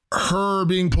her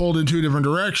being pulled in two different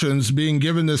directions, being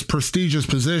given this prestigious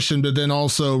position, but then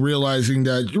also realizing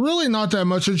that really not that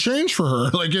much had changed for her.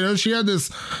 Like, you know, she had this,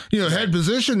 you know, head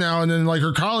position now, and then like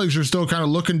her colleagues are still kind of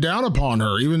looking down upon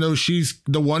her, even though she's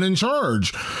the one in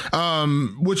charge,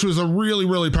 which was a really,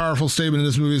 really powerful statement in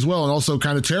this movie as well. And also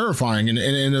kind of terrifying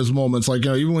in those moments. Like,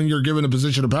 you know, even when you're given a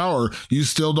position of power, you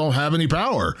still don't have any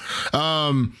power.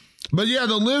 But yeah,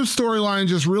 the Liv storyline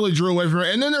just really drew away from her.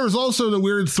 And then there was also the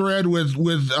weird thread with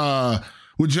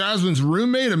Jasmine's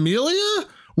roommate, Amelia,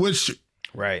 which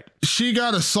she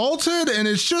got assaulted. And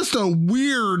it's just a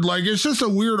weird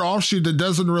offshoot that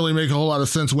doesn't really make a whole lot of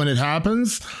sense when it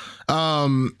happens.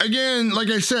 Again, like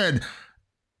I said,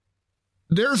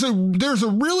 there's a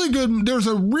really good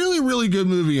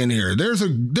movie in here. There's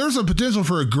a potential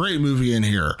for a great movie in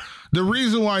here. The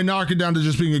reason why I knock it down to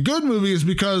just being a good movie is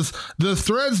because the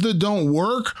threads that don't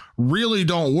work really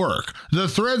don't work. The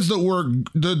threads that work,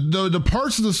 the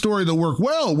parts of the story that work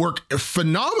well, work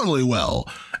phenomenally well.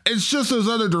 It's just those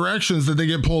other directions that they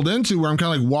get pulled into where I'm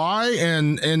kind of like, why?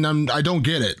 And I don't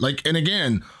get it. Like, and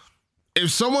again,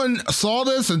 if someone saw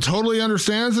this and totally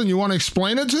understands and you want to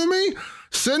explain it to me,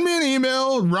 send me an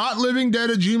email,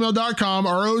 rotlivingdead@gmail.com,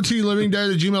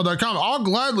 rotlivingdead@gmail.com. I'll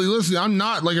gladly listen. I'm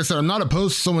not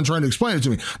opposed to someone trying to explain it to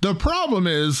me. The problem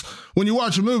is when you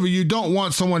watch a movie, you don't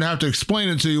want someone to have to explain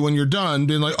it to you when you're done,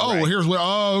 being like, oh, well, here's what,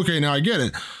 oh, okay, now I get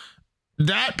it.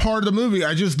 That part of the movie,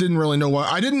 I just didn't really know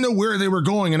I didn't know where they were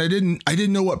going, and I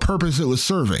didn't know what purpose it was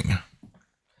serving.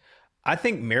 I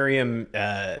think Mariama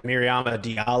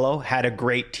Diallo had a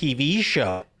great TV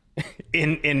show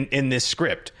in this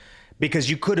script, because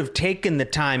you could have taken the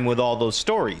time with all those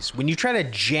stories. When you try to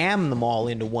jam them all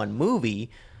into one movie,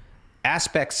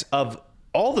 aspects of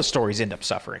all the stories end up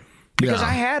suffering. Because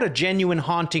I had a genuine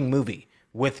haunting movie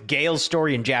with Gail's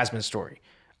story and Jasmine's story.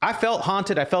 I felt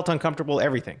haunted, I felt uncomfortable,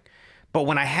 everything. But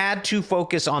when I had to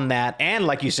focus on that, and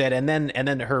like you said, and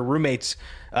then her roommate's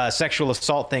sexual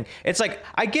assault thing, it's like,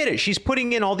 I get it. She's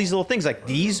putting in all these little things, like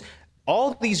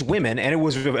all these women, and it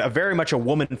was very much a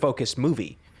woman-focused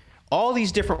movie. All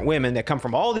these different women that come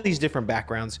from all these different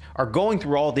backgrounds are going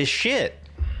through all this shit.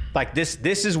 Like this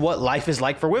is what life is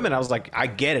like for women. I was like, I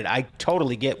get it. I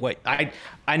totally get what I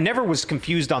never was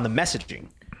confused on the messaging.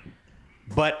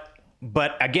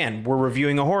 But again, we're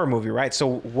reviewing a horror movie, right?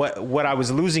 So what I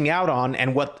was losing out on,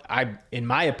 and what in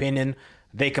my opinion,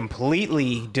 they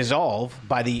completely dissolve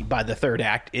by the third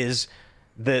act, is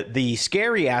the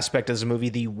scary aspect of the movie,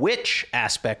 the witch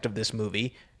aspect of this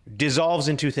movie dissolves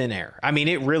into thin air. I mean,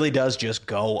 it really does just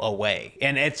go away.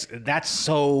 And that's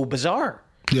so bizarre.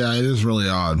 Yeah, it is really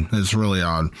odd. It's really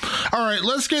odd. All right,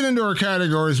 let's get into our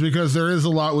categories, because there is a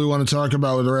lot we want to talk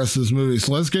about with the rest of this movie.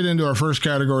 So let's get into our first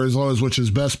category, as always, which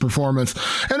is best performance.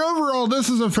 And overall, this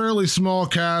is a fairly small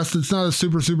cast. It's not a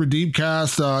super, super deep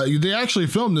cast. They actually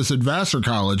filmed this at Vassar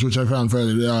College, which I found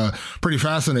pretty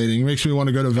fascinating. It makes me want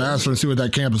to go to Vassar and see what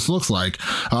that campus looks like.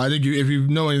 I think if you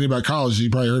know anything about colleges, you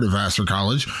probably heard of Vassar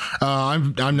College.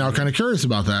 I'm now kind of curious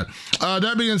about that.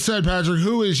 That being said, Patrick,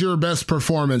 who is your best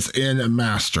performance in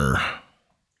Master?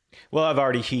 Well, I've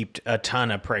already heaped a ton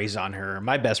of praise on her.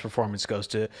 My best performance goes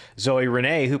to Zoe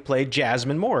Renee, who played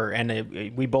Jasmine Moore,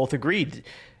 and we both agreed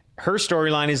her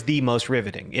storyline is the most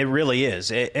riveting. It really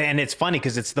is. And it's funny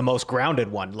because it's the most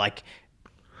grounded one. Like,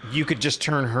 you could just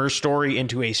turn her story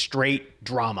into a straight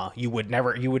drama. You would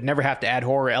never have to add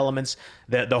horror elements.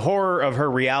 The horror of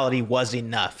her reality was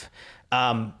enough.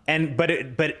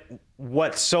 But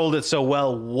what sold it so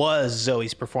well was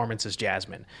Zoe's performance as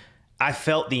Jasmine. I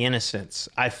felt the innocence.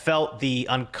 I felt the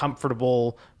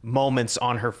uncomfortable moments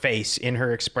on her face, in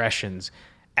her expressions.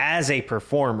 As a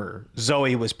performer,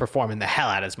 Zoe was performing the hell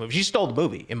out of this movie. She stole the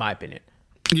movie, in my opinion.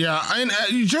 Yeah, and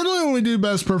generally when we do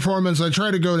best performance, I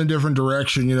try to go in a different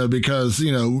direction, because,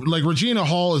 like Regina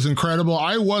Hall is incredible.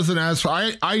 I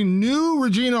knew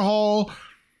Regina Hall,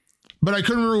 but I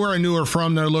couldn't remember where I knew her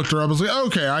from. Then I looked her up. I was like,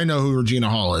 okay, I know who Regina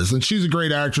Hall is. And she's a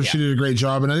great actress. Yeah. She did a great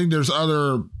job. And I think there's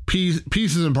other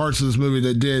pieces and parts of this movie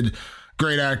that did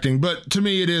great acting. But to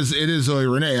me, it is Zoe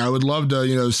Renee. I would love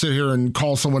to, sit here and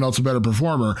call someone else a better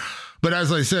performer. But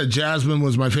as I said, Jasmine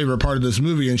was my favorite part of this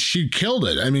movie, and she killed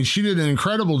it. I mean, she did an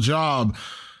incredible job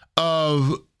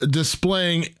of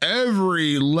displaying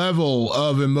every level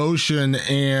of emotion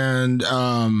and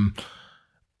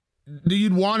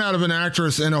you'd want out of an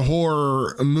actress in a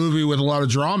horror movie with a lot of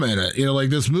drama in it. Like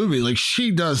this movie, like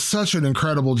she does such an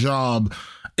incredible job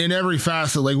in every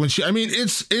facet. Like when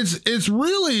it's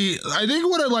really, I think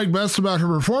what I like best about her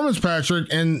performance,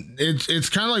 Patrick, and it's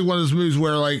kind of like one of those movies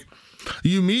where like,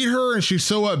 you meet her and she's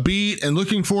so upbeat and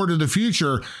looking forward to the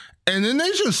future. And then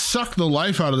they just suck the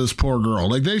life out of this poor girl.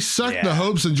 Like they suck the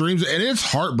hopes and dreams, and it's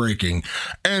heartbreaking.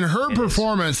 And her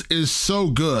performance is so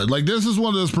good. Like this is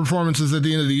one of those performances at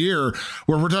the end of the year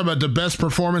where if we're talking about the best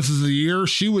performances of the year,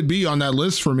 she would be on that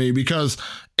list for me because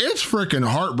it's freaking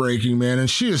heartbreaking, man. And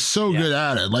she is so good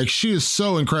at it. Like she is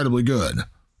so incredibly good.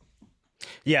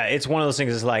 Yeah, it's one of those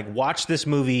things. It's like, watch this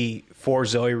movie for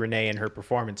Zoe Renee and her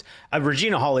performance.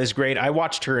 Regina Hall is great. I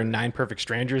watched her in 9 Perfect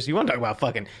Strangers. You want to talk about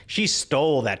fucking? She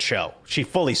stole that show. She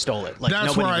fully stole it. Like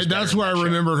that's where I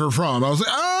remembered her from. I was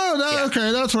like,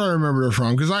 okay, that's where I remembered her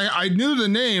from because I knew the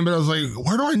name, but I was like,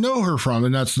 where do I know her from?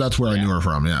 And that's where I knew her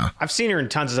from. Yeah, I've seen her in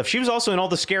tons of stuff. She was also in all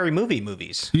the Scary Movie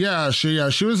movies. Yeah, she's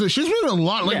been in a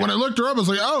lot. Like when I looked her up, I was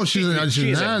like, oh, she's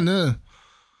in.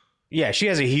 Yeah, she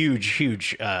has a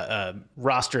huge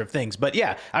roster of things. But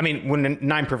yeah, I mean, when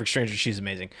 9 Perfect Strangers, she's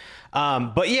amazing.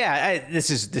 But yeah, this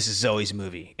is Zoe's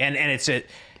movie, and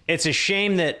it's a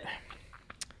shame that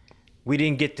we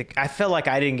didn't get to. I felt like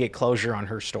I didn't get closure on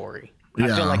her story. Yeah.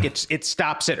 I feel like it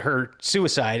stops at her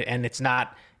suicide, and it's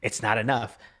not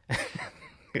enough.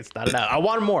 It's not enough. I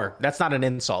wanted more. That's not an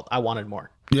insult. I wanted more.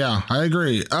 Yeah, I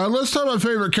agree. Let's talk about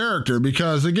favorite character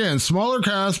because, again, smaller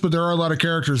cast, but there are a lot of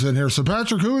characters in here. So,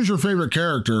 Patrick, who is your favorite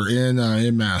character in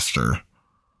Master?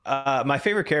 My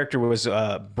favorite character was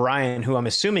Brian, who I'm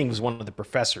assuming was one of the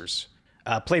professors,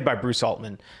 played by Bruce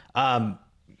Altman.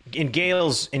 In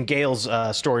Gail's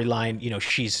storyline,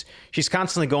 she's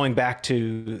constantly going back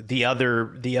to the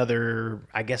other.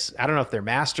 I guess I don't know if they're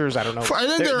masters. I don't know.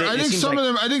 I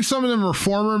think some of them are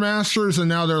former masters, and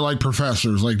now they're like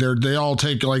professors. Like they're all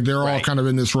kind of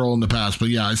in this role in the past. But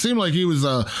yeah, it seemed like he was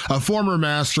a former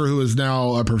master who is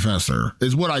now a professor.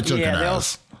 Is what I took it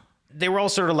as. They were all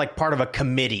sort of like part of a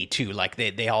committee too. Like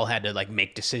they all had to like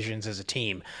make decisions as a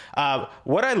team.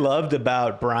 What I loved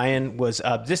about Brian was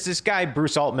this guy,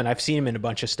 Bruce Altman. I've seen him in a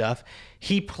bunch of stuff.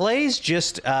 He plays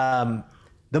just the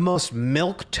most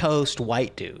milquetoast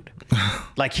white dude.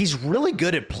 Like he's really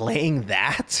good at playing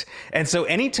that. And so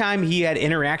anytime he had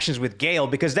interactions with Gail,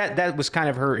 because that was kind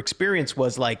of her experience,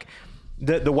 was like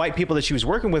the white people that she was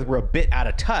working with were a bit out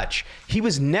of touch. He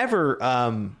was never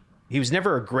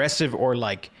aggressive or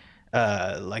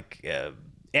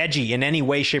edgy in any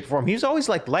way, shape, or form. He was always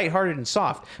like lighthearted and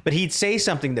soft, but he'd say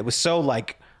something that was so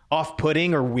like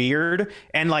off-putting or weird,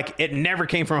 and like it never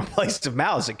came from a place of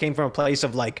malice. It came from a place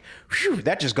of like, whew,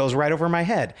 that just goes right over my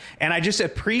head. And I just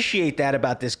appreciate that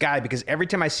about this guy, because every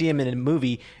time I see him in a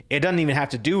movie, it doesn't even have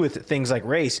to do with things like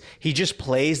race. He just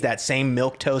plays that same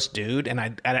milquetoast dude,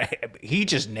 and he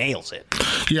just nails it.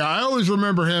 Yeah, I always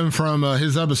remember him from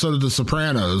his episode of The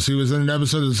Sopranos. He was in an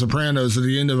episode of The Sopranos at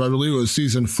the end of, I believe it was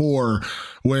season 4,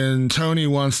 when Tony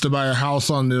wants to buy a house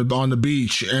on the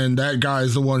beach, and that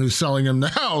guy's the one who's selling him the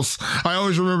house. I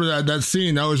always remember that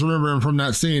scene. I always remember him from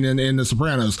that scene in The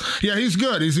Sopranos. Yeah, he's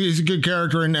good. He's a good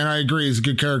character, and I agree, he's a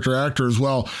good character actor as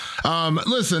well.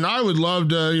 Listen, I would love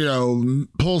to,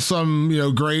 pull some,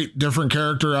 great different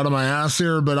character out of my ass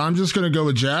here, but I'm just going to go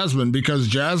with Jasmine, because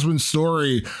Jasmine's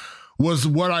story was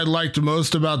what I liked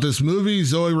most about this movie.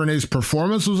 Zoe Renee's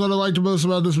performance was what I liked most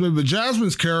about this movie, but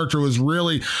Jasmine's character was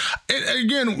really,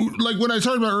 again, like when I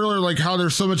talked about earlier, like how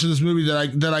there's so much of this movie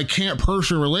that I can't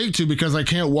personally relate to because I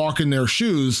can't walk in their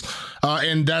shoes,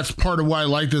 and that's part of why I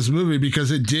like this movie,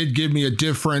 because it did give me a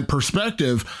different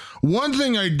perspective. One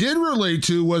thing I did relate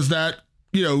to was that,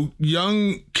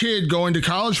 young kid going to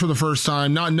college for the first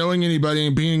time, not knowing anybody,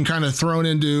 and being kind of thrown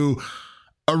into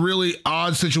a really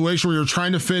odd situation where you're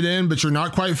trying to fit in, but you're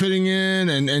not quite fitting in,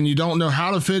 and you don't know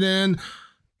how to fit in.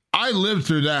 I lived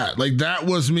through that. Like, that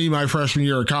was me my freshman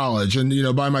year of college. And, you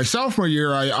know, by my sophomore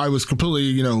year, I was completely,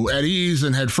 you know, at ease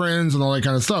and had friends and all that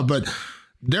kind of stuff. But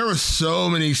there was so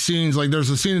many scenes. Like, there's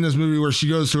a scene in this movie where she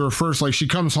goes to her first, like, she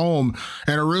comes home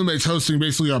and her roommate's hosting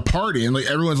basically a party, and like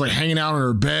everyone's like hanging out on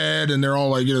her bed and they're all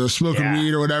like, you know, they're smoking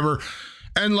weed or whatever.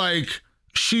 And like,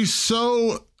 she's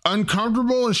so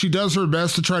uncomfortable and she does her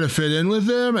best to try to fit in with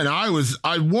them. And I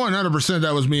 100%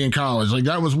 that was me in college. Like,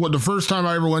 that was what the first time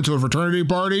I ever went to a fraternity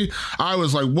party. I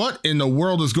was like, what in the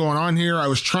world is going on here? I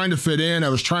was trying to fit in. I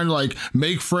was trying to like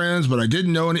make friends, but I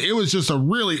didn't know. And it was just a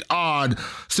really odd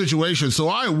situation. So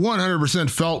I 100%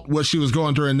 felt what she was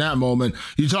going through in that moment.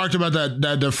 You talked about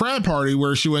the frat party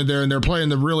where she went there and they're playing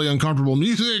the really uncomfortable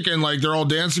music and like they're all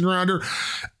dancing around her.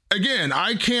 Again,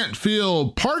 I can't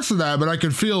feel parts of that, but I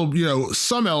can feel, you know,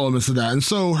 some elements of that. And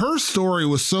so her story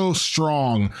was so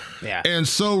strong and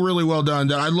so really well done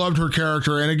that I loved her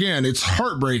character. And again, it's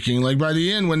heartbreaking. Like, by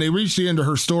the end, when they reach the end of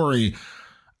her story,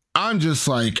 I'm just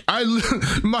like, I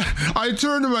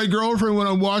turned to my girlfriend when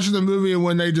I'm watching the movie, and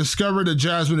when they discovered that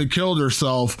Jasmine had killed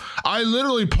herself, I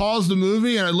literally paused the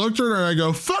movie and I looked at her and I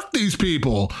go, fuck these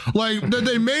people. Like, that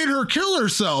they made her kill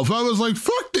herself. I was like,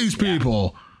 fuck these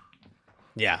people.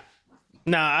 Yeah,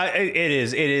 no, it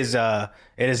is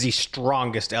the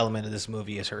strongest element of this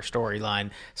movie is her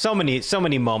storyline. So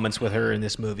many moments with her in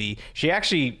this movie. She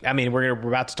actually, I mean, we're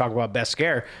about to talk about best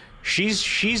scare.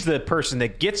 She's the person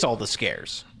that gets all the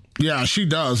scares. Yeah, she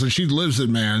does, and she lives it,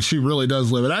 man. She really does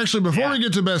live it. Actually, before we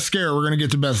get to best scare, we're going to get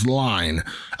to best line.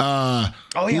 We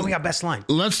got best line.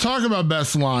 Let's talk about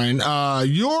best line.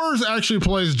 Yours actually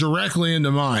plays directly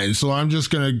into mine, so I'm just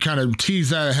going to kind of tease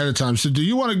that ahead of time. So do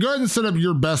you want to go ahead and set up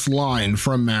your best line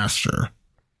from Master?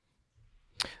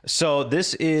 So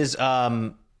this is...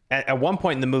 At one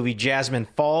point in the movie, Jasmine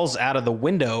falls out of the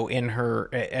window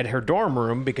at her dorm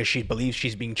room because she believes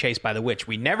she's being chased by the witch.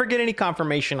 We never get any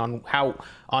confirmation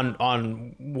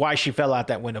on why she fell out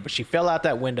that window, but she fell out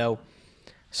that window.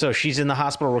 So she's in the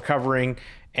hospital recovering,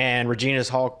 and Regina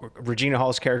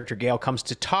Hall's character Gail comes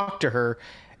to talk to her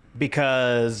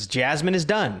because Jasmine is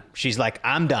done. She's like,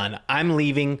 I'm done. I'm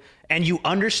leaving. And you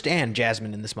understand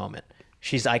Jasmine in this moment.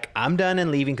 She's like, I'm done and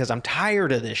leaving because I'm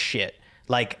tired of this shit.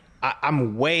 Like,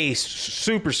 I'm way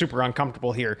super, super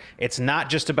uncomfortable here. It's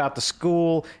not just about the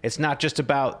school. It's not just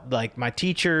about like my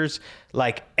teachers,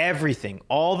 like everything.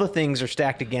 All the things are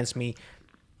stacked against me.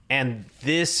 And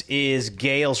this is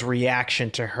Gail's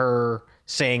reaction to her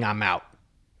saying I'm out.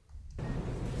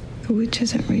 The witch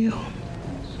isn't real.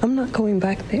 I'm not going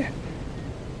back there.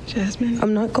 Jasmine?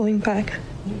 I'm not going back.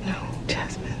 No,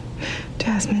 Jasmine.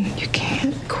 Jasmine, you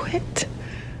can't quit.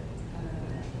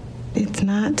 It's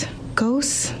not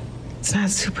ghosts. It's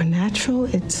not supernatural.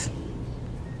 It's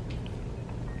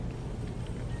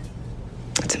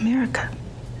America.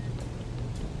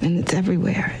 And it's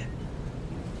everywhere.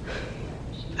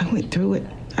 I went through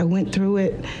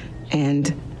it,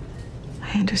 and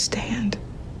I understand.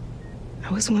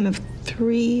 I was one of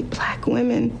 3 black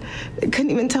women that couldn't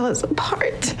even tell us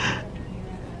apart. It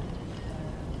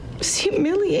was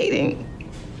humiliating.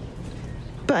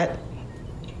 But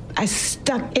I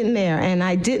stuck in there, and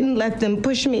I didn't let them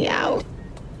push me out.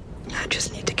 I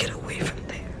just need to get away from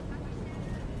there.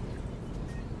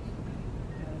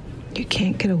 You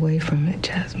can't get away from it,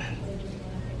 Jasmine.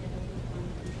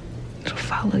 It'll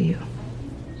follow you.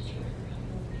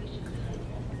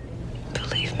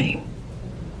 Believe me.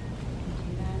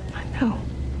 I know.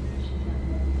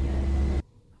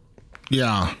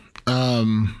 Yeah.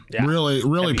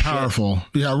 Really powerful.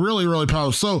 Shit. Yeah, really, really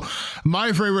powerful. So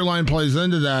my favorite line plays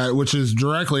into that, which is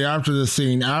directly after this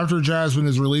scene. After Jasmine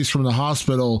is released from the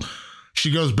hospital,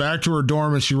 she goes back to her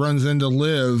dorm and she runs into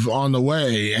Liv on the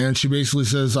way. And she basically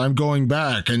says, I'm going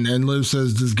back. And Liv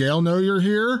says, does Gail know you're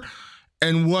here?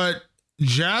 And what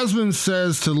Jasmine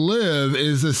says to Liv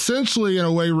is essentially, in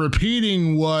a way,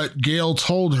 repeating what Gail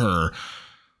told her.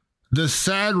 The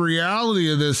sad reality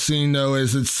of this scene, though,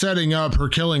 is it's setting up her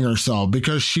killing herself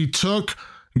because she took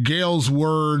Gail's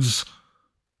words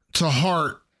to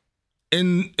heart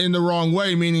in the wrong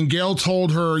way, meaning Gail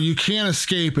told her, you can't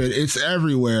escape it. It's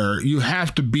everywhere. You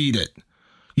have to beat it.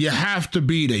 You have to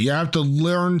beat it. You have to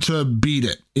learn to beat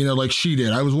it, you know, like she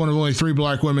did. I was one of only 3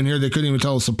 black women here. They couldn't even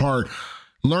tell us apart.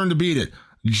 Learn to beat it.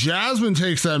 Jasmine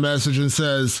takes that message and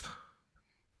says,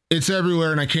 it's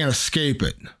everywhere and I can't escape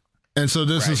it. And so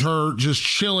this is her just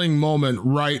chilling moment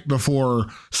right before,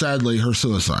 sadly, her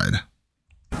suicide.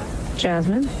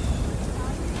 Jasmine?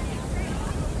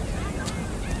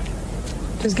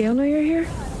 Does Gail know you're here?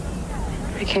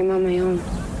 I came on my own.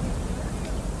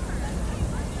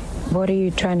 What are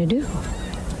you trying to do?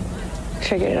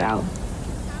 Figured it out.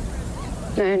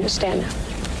 I understand now.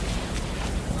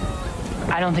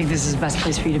 I don't think this is the best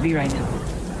place for you to be right now.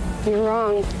 You're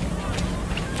wrong.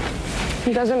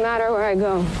 It doesn't matter where I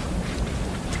go.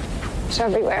 It's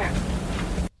everywhere.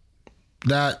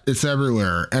 That it's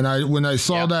everywhere. And when I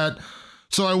saw that,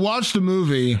 so I watched the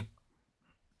movie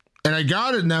and I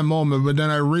got it in that moment, but then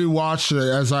I rewatched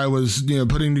it as I was,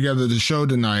 putting together the show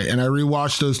tonight, and I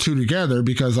rewatched those two together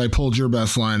because I pulled your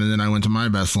best line and then I went to my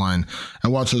best line. I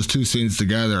watched those two scenes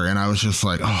together and I was just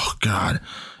like, oh God,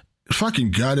 it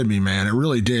fucking gutted me, man. It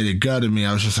really did. It gutted me.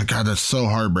 I was just like, God, that's so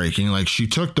heartbreaking. Like, she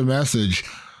took the message,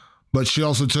 but she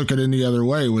also took it in the other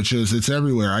way, which is it's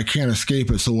everywhere. I can't escape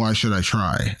it, so why should I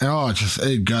try? And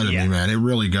it gutted me, man. It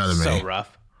really gutted me. So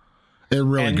rough. It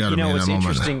really gutted me in that what's moment.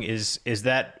 interesting is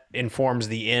that informs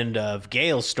the end of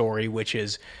Gail's story, which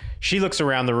is she looks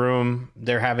around the room.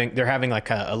 They're having like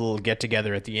a little get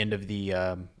together at the end of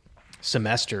the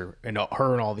semester, and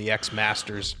her and all the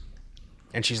ex-masters,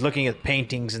 and she's looking at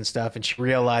paintings and stuff, and she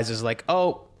realizes like,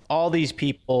 oh, all these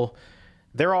people,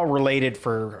 they're all related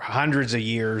for hundreds of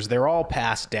years. They're all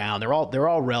passed down. They're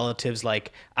all relatives.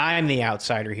 Like, I'm the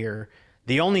outsider here.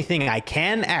 The only thing I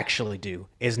can actually do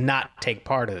is not take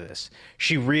part of this.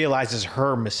 She realizes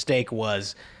her mistake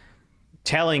was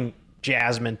telling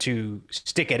Jasmine to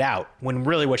stick it out, when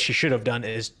really what she should have done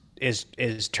is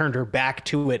turned her back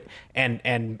to it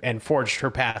and forged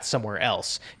her path somewhere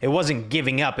else. It wasn't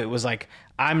giving up. It was like,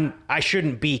 I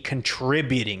shouldn't be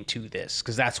contributing to this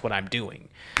because that's what I'm doing.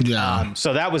 Yeah.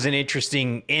 So that was an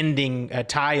interesting ending,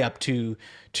 tie up to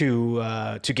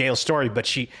Gail's story,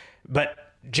 but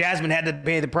Jasmine had to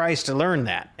pay the price to learn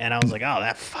that, and I was like,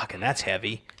 oh, that's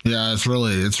heavy. Yeah, it's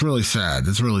really sad.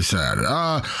 It's really sad.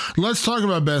 Let's talk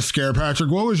about best scare,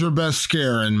 Patrick. What was your best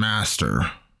scare in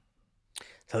Master?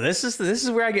 So this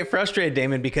is where I get frustrated,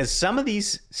 Damon, because some of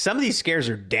these scares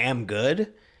are damn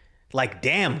good, like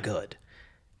damn good.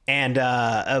 And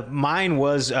mine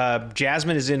was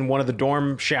Jasmine is in one of the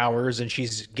dorm showers and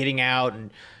she's getting out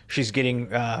and she's getting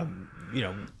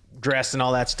dressed and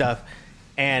all that stuff.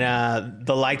 And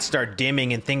the lights start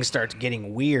dimming and things start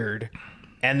getting weird.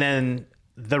 And then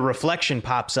the reflection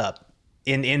pops up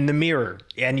in the mirror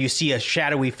and you see a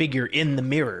shadowy figure in the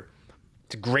mirror.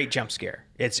 It's a great jump scare.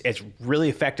 It's really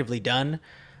effectively done.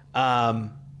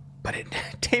 But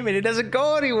Damon, it doesn't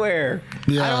go anywhere.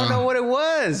 Yeah. I don't know what it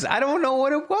was.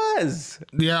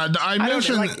 Yeah, I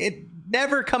mentioned it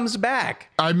never comes back.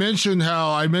 I mentioned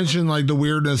like the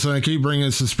weirdness, and I keep bringing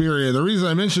Suspiria. The reason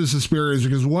I mentioned Suspiria is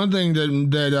because one thing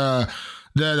that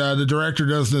the director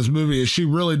does in this movie is she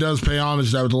really does pay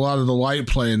homage to that with a lot of the light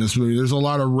play in this movie. There's a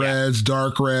lot of reds,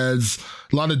 dark reds,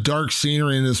 a lot of dark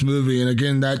scenery in this movie. And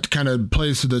again, that kind of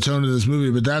plays to the tone of this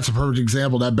movie, but that's a perfect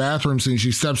example. That bathroom scene,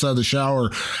 she steps out of the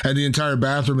shower and the entire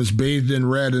bathroom is bathed in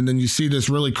red. And then you see this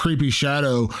really creepy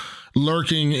shadow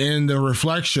lurking in the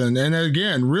reflection. And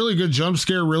again, really good jump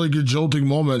scare, really good jolting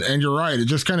moment. And you're right, it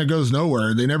just kind of goes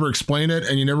nowhere. They never explain it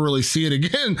and you never really see it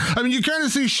again. I mean, you kind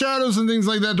of see shadows and things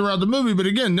like that throughout the movie, but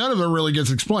again, none of it really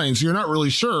gets explained. So you're not really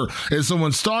sure. Is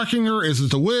someone stalking her? Is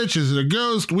it a witch? Is it a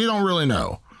ghost? We don't really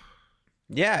know.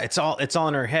 Yeah, it's all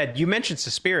in her head. You mentioned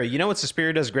Suspiria. You know what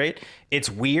Suspiria does great? It's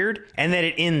weird, and then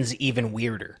it ends even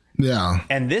weirder. Yeah.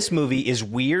 And this movie is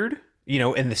weird,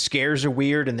 and the scares are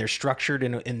weird, and they're structured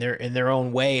in their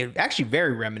own way. Actually,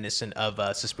 very reminiscent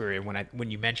of Suspiria when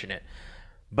you mention it.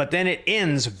 But then it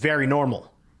ends very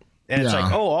normal, and it's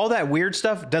like, oh, all that weird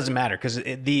stuff doesn't matter because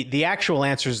the actual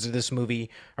answers to this movie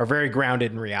are very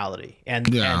grounded in reality,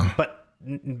 but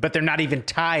they're not even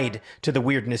tied to the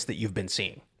weirdness that you've been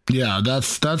seeing. Yeah,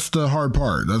 that's the hard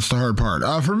part.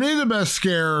 For me, the best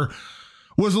scare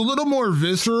was a little more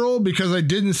visceral because I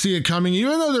didn't see it coming,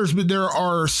 even though there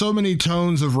are so many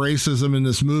tones of racism in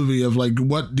this movie of like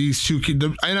what these two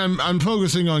and I'm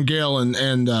focusing on Gail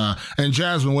and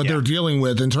Jasmine, what they're dealing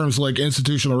with in terms of like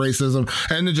institutional racism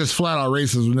and then just flat out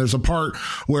racism. There's a part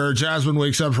where Jasmine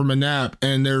wakes up from a nap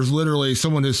and there's literally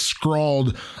someone has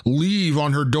scrawled leave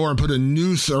on her door and put a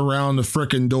noose around the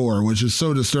frickin' door, which is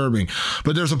so disturbing.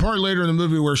 But there's a part later in the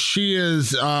movie where she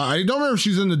is, I don't remember if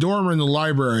she's in the dorm or in the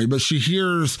library, but she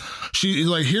hears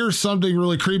something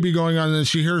really creepy going on, and then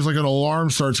she hears like an alarm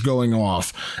starts going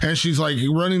off, and she's like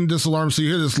running this alarm, so you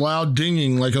hear this loud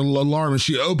dinging like an alarm, and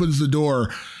she opens the door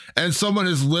and someone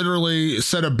has literally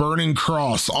set a burning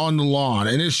cross on the lawn,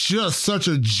 and it's just such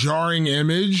a jarring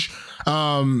image.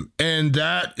 And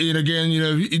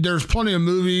again, there's plenty of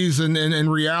movies and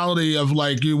reality of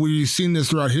like we've seen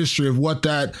this throughout history of what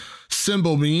that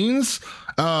symbol means.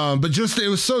 But just it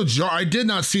was so I did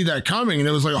not see that coming, and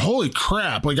it was like, holy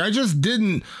crap! Like I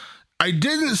didn't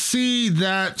see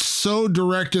that so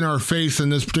direct in our face in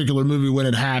this particular movie when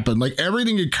it happened. Like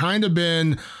everything had kind of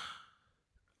been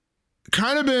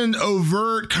kind of been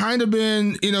overt, kind of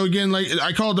been, again, like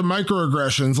I call it the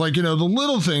microaggressions, like, the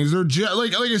little things. They're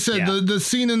like I said, the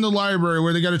scene in the library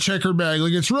where they got to check her bag,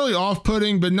 like it's really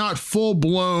off-putting, but not full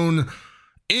blown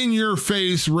in your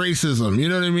face racism. You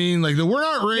know what I mean? Like we're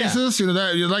not racist,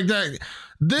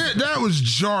 that was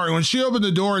jarring when she opened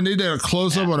the door and they did a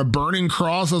close up on a burning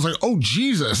cross. I was like, oh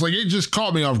Jesus. Like it just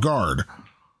caught me off guard.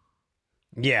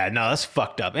 Yeah, no, that's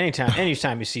fucked up.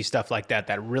 Anytime you see stuff like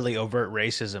that really overt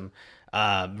racism,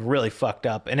 really fucked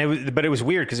up. And it was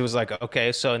weird because it was like,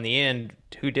 okay, so in the end,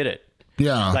 who did it?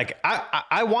 Yeah. Like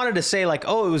I wanted to say like,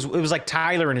 oh, it was like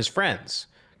Tyler and his friends,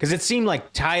 because it seemed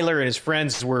like Tyler and his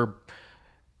friends were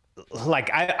like,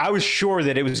 I was sure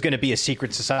that it was going to be a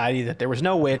secret society, that there was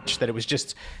no witch, that it was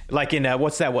just like in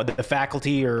the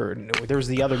Faculty, or there was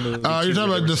the other movie. You're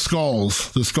talking about the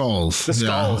Skulls. The Skulls.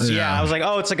 Yeah. I was like,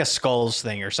 oh, it's like a Skulls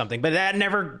thing or something, but it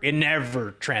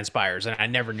never transpires, and I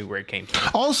never knew where it came from.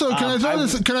 Also, can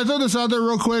I throw this out there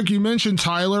real quick? You mentioned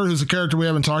Tyler, who's a character we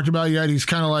haven't talked about yet. He's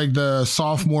kind of like the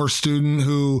sophomore student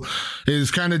who is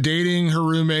kind of dating her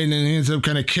roommate, and he ends up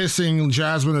kind of kissing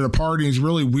Jasmine at a party. He's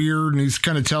really weird, and he's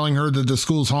kind of telling her that the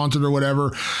school's haunted or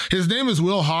whatever. His name is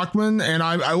Will Hockman, and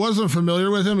I wasn't familiar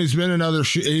with him. He's been in other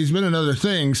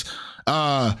things.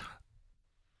 Can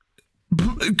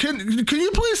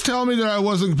you please tell me that I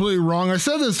wasn't completely wrong? I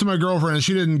said this to my girlfriend and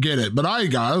she didn't get it, but I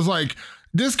was like,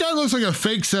 this guy looks like a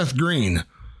fake Seth Green.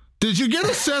 Did you get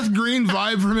a Seth Green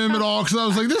vibe from him at all? Because I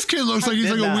was like, this kid looks like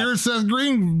he's like a weird Seth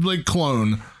Green like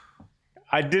clone.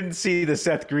 I didn't see the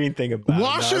Seth Green thing about him.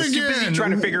 Watch it again. Busy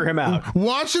trying to figure him out.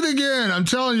 Watch it again. I'm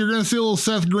telling you, you're going to see a little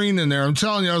Seth Green in there. I'm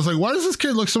telling you. I was like, why does this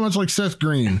kid look so much like Seth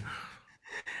Green?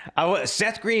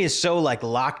 Seth Green is so like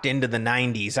locked into the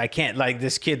 90s. I can't, like,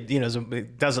 this kid,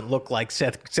 doesn't look like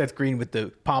Seth Green with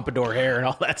the pompadour hair and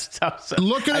all that stuff. So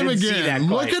look at him again.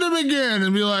 Look at him again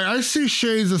and be like, I see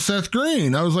shades of Seth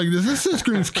Green. I was like, is this Seth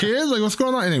Green's kid? Like, what's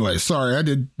going on? Anyway, sorry, I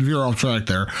did veer off track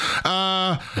there.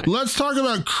 Let's talk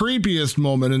about creepiest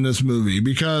moment in this movie,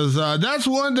 because that's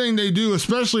one thing they do,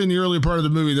 especially in the early part of the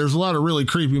movie. There's a lot of really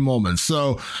creepy moments.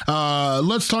 So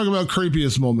let's talk about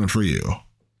creepiest moment for you.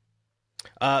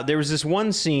 There was this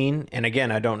one scene, and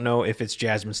again, I don't know if it's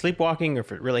Jasmine sleepwalking or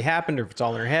if it really happened or if it's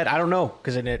all in her head. I don't know,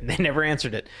 because they never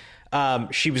answered it.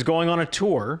 She was going on a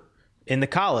tour in the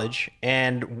college,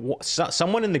 and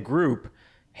someone in the group,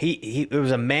 it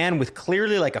was a man with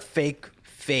clearly like a fake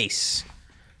face.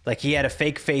 Like he had a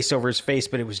fake face over his face,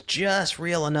 but it was just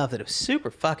real enough that it was super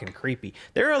fucking creepy.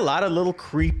 There are a lot of little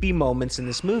creepy moments in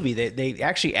this movie. They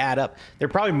actually add up. There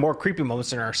are probably more creepy moments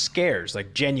than are scares,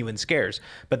 like genuine scares.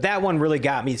 But that one really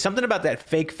got me. Something about that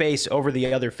fake face over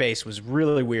the other face was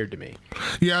really weird to me.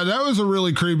 Yeah, that was a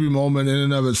really creepy moment in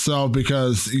and of itself,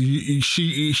 because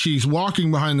she's walking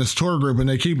behind this tour group and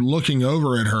they keep looking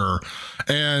over at her.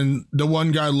 And the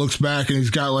one guy looks back and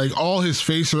he's got like all of his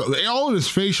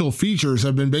facial features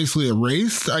have been basically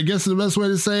erased, I guess is the best way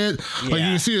to say it. Yeah. Like you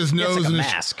can see his nose, it's like and a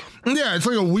mask. Yeah, it's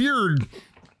like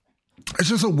it's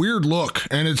just a weird look,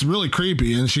 and it's really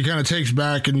creepy. And she kind of takes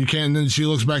back, and then she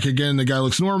looks back again. The guy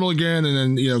looks normal again,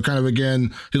 and then kind of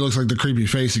again he looks like the creepy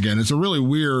face again. It's a really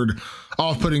weird,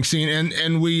 off-putting scene,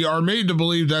 and we are made to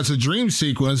believe that's a dream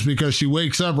sequence because she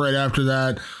wakes up right after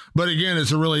that. But again,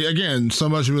 so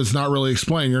much of it's not really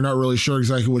explained. You're not really sure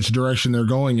exactly which direction they're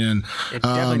going in. It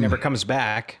definitely never comes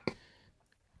back.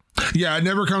 Yeah, it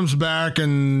never comes back,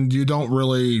 and you don't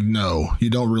really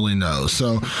know.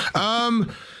 So,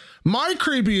 my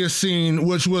creepiest scene,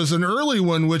 which was an early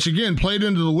one, which again played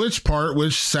into the witch part,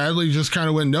 which sadly just kind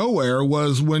of went nowhere,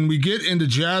 was when we get into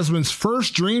Jasmine's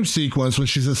first dream sequence when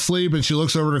she's asleep and she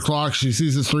looks over the clock, she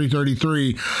sees it's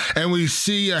 3:33, and we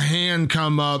see a hand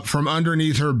come up from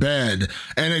underneath her bed,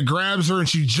 and it grabs her and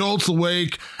she jolts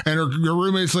awake, and her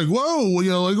roommate's like, whoa,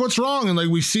 like what's wrong? And like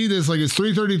we see this, like it's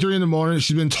 3:33 in the morning.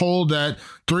 She's been told that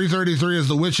 3:33 is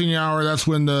the witching hour. That's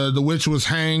when the witch was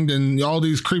hanged, and all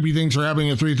these creepy things are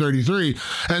happening at 3:33.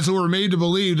 And so we're made to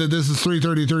believe that this is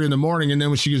 3:33 in the morning. And then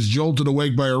when she gets jolted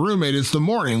awake by her roommate, it's the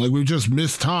morning. Like we've just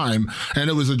missed time, and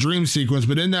it was a dream sequence.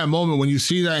 But in that moment, when you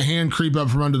see that hand creep up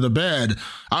from under the bed,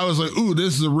 I was like, ooh,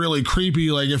 this is a really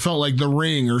creepy, like it felt like The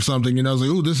Ring or something. I was like,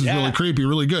 ooh, this is really creepy,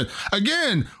 really good.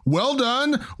 Again, well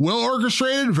done, well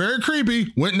orchestrated, very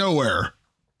creepy, went nowhere.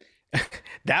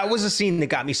 That was a scene that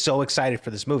got me so excited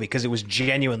for this movie because it was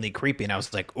genuinely creepy. And I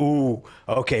was like, ooh,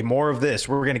 okay, more of this.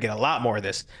 We're going to get a lot more of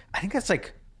this. I think that's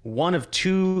like one of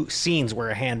two scenes where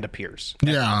a hand appears.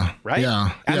 Yeah. Right?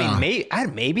 Yeah. I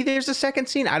mean, maybe there's a second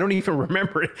scene. I don't even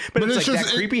remember it. But it's like just,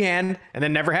 that creepy hand and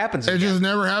then never happens again. It just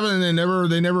never happened,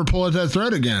 and they never pull at that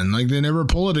thread again. Like, they never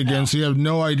pull it again, so you have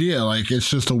no idea. Like, it's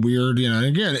just a weird, and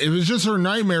again, if it's just her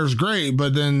nightmares, great,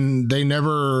 but then they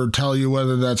never tell you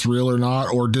whether that's real or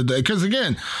not, or did they? Because,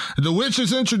 again, the witch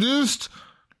is introduced,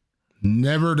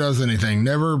 never does anything,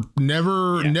 never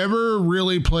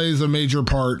really plays a major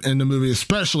part in the movie,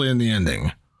 especially in the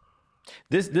ending.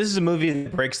 This is a movie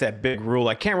that breaks that big rule.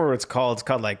 I can't remember what it's called. It's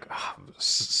called like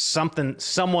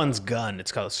someone's gun.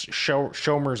 It's called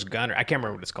Shomer's gun. Or I can't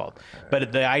remember what it's called.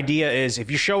 But the idea is,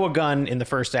 if you show a gun in the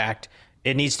first act,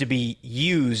 it needs to be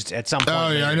used at some point. Oh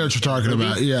yeah, I know what you're talking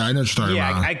about. Yeah, I know what you're talking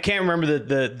about. I can't remember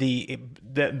the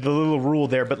little rule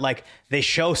there, but like, they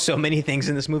show so many things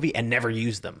in this movie and never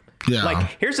use them. Yeah.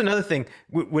 Like, here's another thing.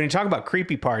 When you talk about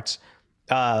creepy parts,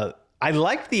 I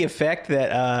liked the effect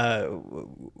that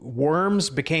worms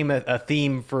became a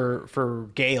theme for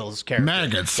Gale's character.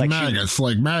 Maggots. They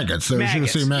were maggots.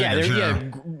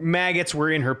 Yeah, maggots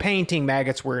were in her painting.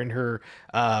 Maggots were in her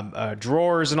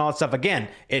drawers and all that stuff. Again,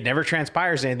 it never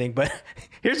transpires anything. But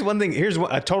here's one thing. Here's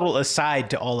a total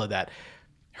aside to all of that.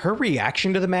 Her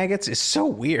reaction to the maggots is so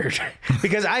weird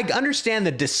because I understand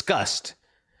the disgust.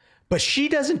 But she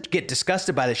doesn't get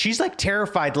disgusted by this. She's like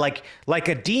terrified, like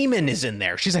a demon is in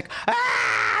there. She's like,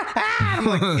 ah! I'm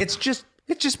like, it's just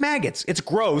maggots. It's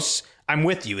gross. I'm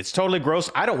with you. It's totally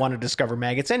gross. I don't want to discover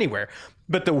maggots anywhere.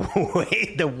 But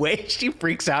the way she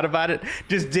freaks out about it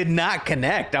just did not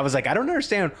connect. I was like, I don't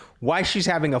understand why she's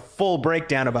having a full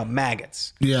breakdown about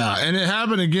maggots. Yeah, and it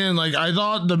happened again. Like, I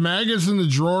thought the maggots in the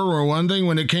drawer were one thing.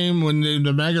 When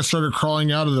the maggots started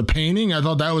crawling out of the painting, I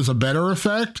thought that was a better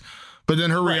effect. But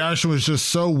then her reaction was just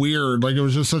so weird. Like, it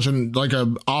was just such an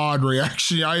odd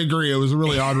reaction. I agree. It was a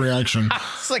really odd reaction.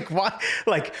 It's like, what?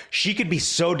 Like, she could be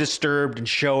so disturbed and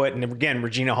show it. And again,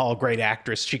 Regina Hall, great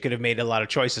actress. She could have made a lot of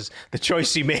choices. The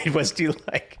choice she made was to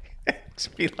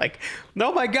be like,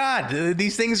 oh my God,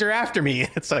 these things are after me.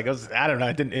 It's like, I don't know.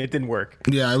 It didn't work.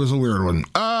 Yeah, it was a weird one.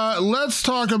 Let's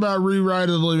talk about Rewrite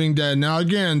of the Living Dead. Now,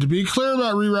 again, to be clear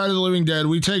about Rewrite of the Living Dead,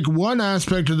 we take one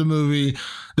aspect of the movie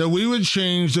that we would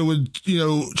change, that would,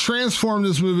 transform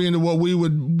this movie into what we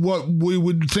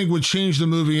would think would change the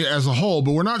movie as a whole.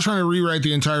 But we're not trying to rewrite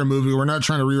the entire movie. We're not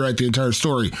trying to rewrite the entire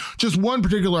story. Just one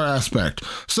particular aspect.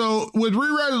 So with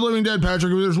Rewrite of the Living Dead,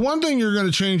 Patrick, if there's one thing you're going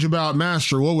to change about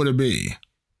Master, what would it be?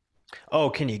 Oh,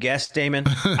 can you guess, Damon?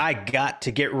 I got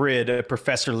to get rid of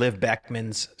Professor Liv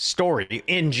Beckman's story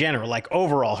in general. Like,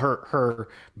 overall, her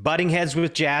butting heads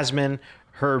with Jasmine,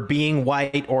 her being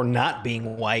white or not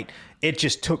being white, it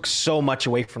just took so much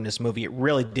away from this movie. It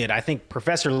really did. I think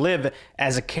Professor Liv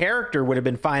as a character would have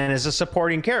been fine as a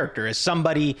supporting character, as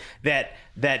somebody that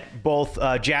both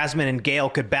Jasmine and Gale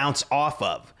could bounce off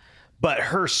of. But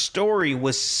her story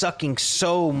was sucking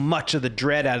so much of the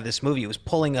dread out of this movie. It was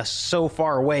pulling us so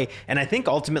far away. And I think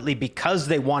ultimately, because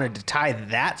they wanted to tie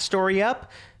that story up,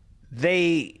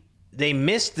 they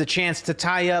missed the chance to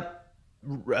tie up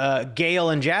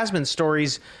Gale and Jasmine's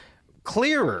stories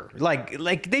clearer.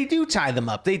 Like they do tie them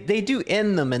up. They do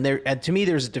end them. And to me,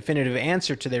 there's a definitive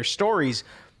answer to their stories.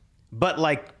 But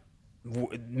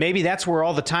maybe that's where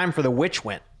all the time for the witch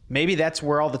went. Maybe that's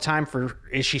where all the time for,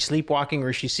 is she sleepwalking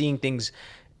or is she seeing things?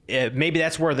 Maybe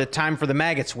that's where the time for the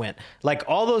maggots went. Like,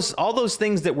 all those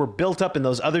things that were built up in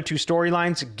those other two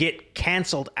storylines get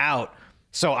canceled out.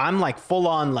 So I'm like, full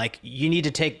on, like, you need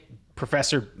to take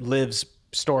Professor Liv's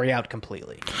story out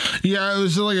completely. Yeah, it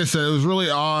was, like I said, it was really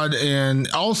odd.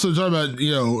 And also, talking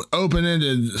about,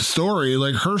 open-ended story,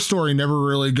 like, her story never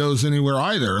really goes anywhere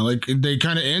either. Like, they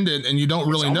kind of end it and you don't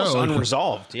really know. It's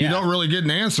unresolved. Yeah. You don't really get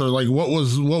an answer. Like, what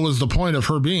was the point of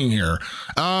her being here?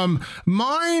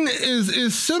 Mine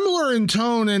is similar in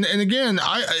tone. And again,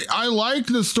 I liked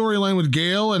the storyline with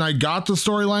Gale, and I got the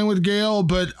storyline with Gale,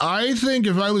 but I think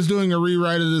if I was doing a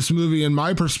rewrite of this movie, in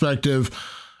my perspective,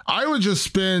 I would just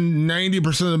spend 90%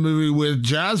 of the movie with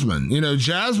Jasmine.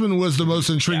 Jasmine was the most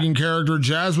intriguing character.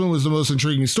 Jasmine was the most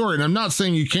intriguing story. And I'm not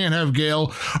saying you can't have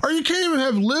Gale or you can't even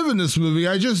have Liv in this movie.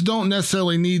 I just don't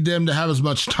necessarily need them to have as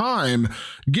much time.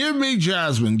 Give me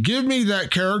Jasmine. Give me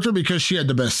that character, because she had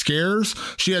the best scares.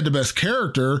 She had the best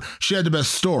character. She had the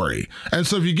best story. And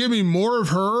so if you give me more of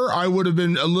her, I would have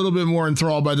been a little bit more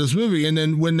enthralled by this movie. And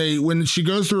then when she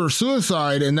goes through her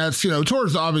suicide, and that's,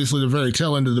 towards obviously the very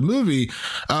tail end of the movie,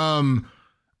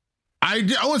 I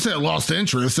wouldn't say I lost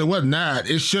interest. It wasn't that.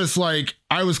 It's just like,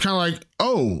 I was kind of like,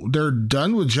 oh, they're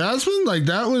done with Jasmine? Like,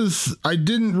 I was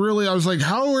like,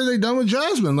 how are they done with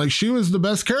Jasmine? Like, she was the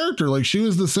best character. Like, she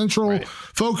was the central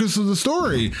focus of the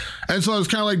story. And so I was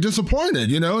kind of like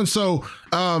disappointed, And so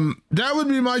that would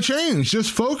be my change.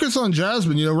 Just focus on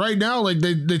Jasmine. Right now, like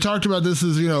they talked about this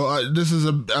as, this is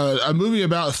a movie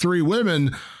about 3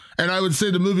 women. And I would say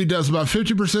the movie does about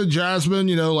 50% Jasmine,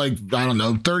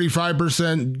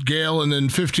 35% Gale, and then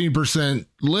 15%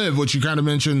 Liv, which you kind of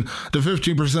mentioned. The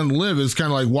 15% Liv is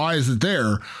kind of like, why is it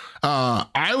there?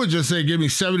 I would just say give me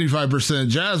 75%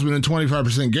 Jasmine and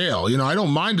 25% Gale. I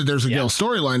don't mind that there's a Gale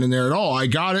storyline in there at all. I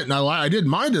got it, and I didn't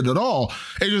mind it at all.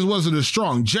 It just wasn't as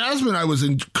strong. Jasmine, I was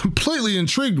completely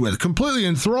intrigued with, completely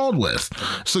enthralled with.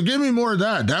 So give me more of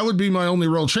that. That would be my only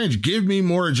real change. Give me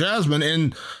more Jasmine.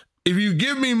 And if you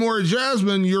give me more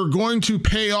Jasmine, you're going to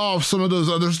pay off some of those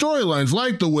other storylines,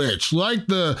 like the witch, like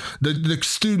the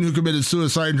student who committed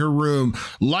suicide in her room,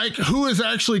 like who is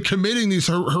actually committing these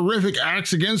horrific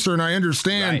acts against her. And I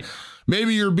understand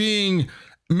maybe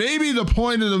the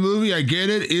point of the movie, I get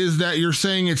it, is that you're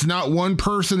saying it's not one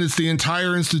person, it's the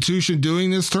entire institution doing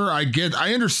this to her. I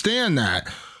understand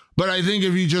that. But I think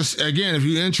if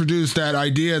you introduce that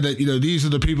idea that, these are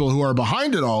the people who are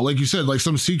behind it all, like you said, like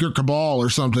some secret cabal or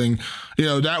something,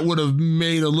 that would have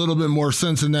made a little bit more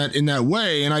sense in that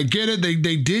way. And I get it.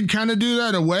 They did kind of do that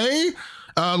in a way.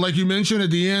 Like you mentioned at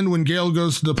the end, when Gale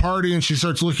goes to the party and she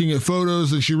starts looking at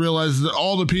photos and she realizes that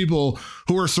all the people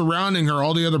who are surrounding her,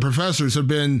 all the other professors have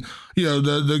been,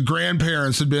 the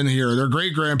grandparents had been here. Their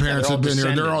great grandparents had been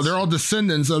here. They're all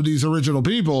descendants of these original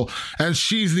people. And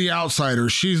she's the outsider.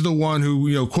 She's the one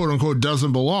who, quote unquote,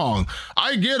 doesn't belong.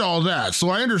 I get all that. So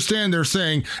I understand they're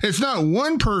saying it's not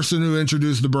one person who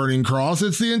introduced the burning cross.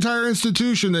 It's the entire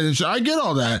institution. I get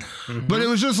all that. Mm-hmm. But it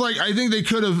was just like, I think they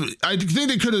could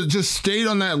have just stayed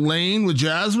on that lane with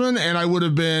Jasmine, and I would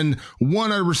have been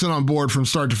 100% on board from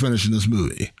start to finish in this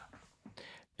movie.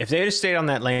 If they had stayed on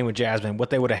that lane with Jasmine, what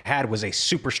they would have had was a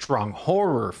super strong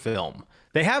horror film.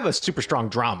 They have a super strong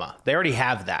drama. They already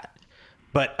have that.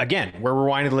 But again, we're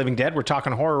rewinding The Living Dead. We're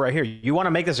talking horror right here. You want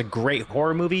to make this a great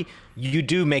horror movie? You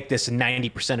do make this a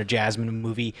 90% of Jasmine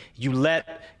movie. You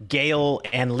let Gale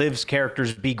and Liv's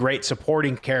characters be great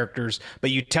supporting characters, but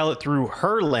you tell it through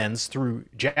her lens, through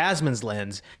Jasmine's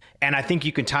lens. And I think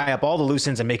you can tie up all the loose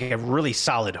ends and make it a really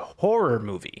solid horror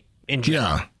movie in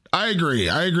general. Yeah, I agree.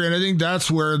 And I think that's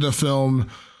where the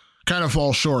film kind of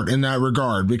falls short in that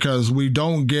regard, because we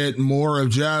don't get more of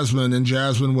Jasmine, and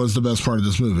Jasmine was the best part of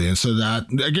this movie. And so that,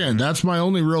 again, that's my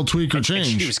only real tweak or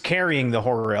change. And she was carrying the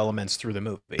horror elements through the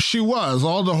movie. She was.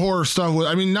 All the horror stuff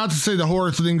was, not to say the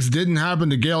horror things didn't happen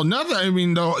to Gale.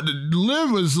 Nothing.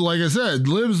 Liv was, like I said,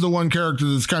 Liv's the one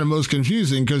character that's kind of most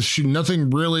confusing, because nothing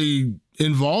really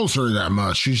involves her that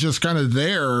much. She's just kind of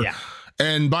there. Yeah.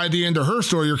 And by the end of her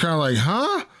story, you're kind of like,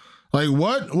 huh? Like,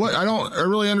 what? I don't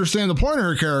really understand the point of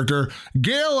her character.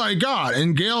 Gale, I got,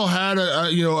 and Gale had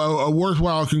a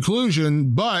worthwhile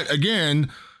conclusion. But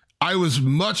again, I was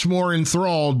much more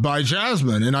enthralled by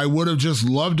Jasmine, and I would have just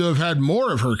loved to have had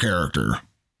more of her character.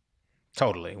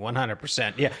 Totally,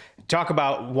 100%. Yeah, talk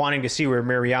about wanting to see where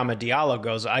Mariama Diallo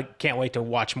goes. I can't wait to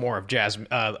watch more of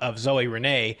of Zoe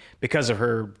Renee because of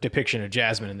her depiction of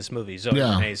Jasmine in this movie. Zoe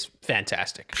Renee's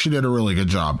fantastic. She did a really good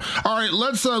job. All right,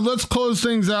 let's close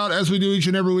things out as we do each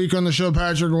and every week on the show,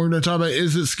 Patrick. We're going to talk about,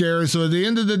 is it scary? So at the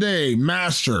end of the day,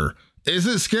 Master, is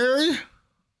it scary?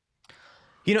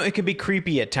 It can be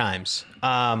creepy at times.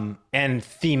 And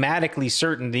thematically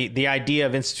certain, the idea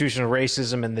of institutional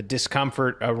racism and the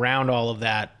discomfort around all of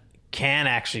that can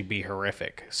actually be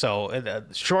horrific. So the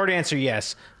short answer,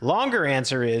 yes. Longer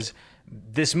answer is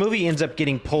this movie ends up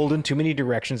getting pulled in too many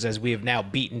directions, as we have now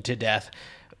beaten to death.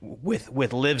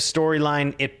 With Liv's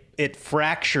storyline, it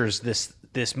fractures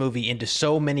this movie into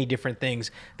so many different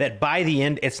things that by the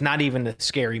end, it's not even a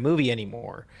scary movie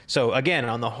anymore. So again,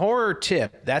 on the horror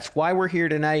tip, that's why we're here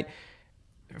tonight.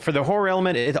 For the horror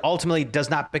element, it ultimately does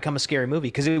not become a scary movie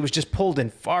because it was just pulled in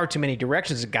far too many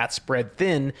directions. It got spread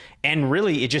thin, and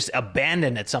really it just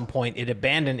abandoned at some point. It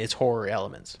abandoned its horror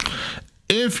elements.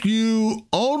 If you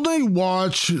only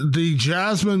watch the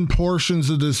Jasmine portions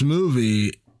of this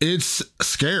movie, it's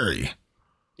scary.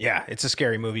 Yeah, it's a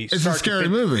scary movie. It's a scary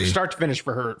movie. Start to finish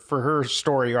for her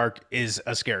story arc is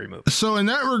a scary movie. So in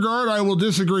that regard, I will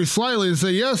disagree slightly and say,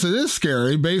 yes, it is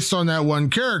scary based on that one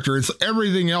character. It's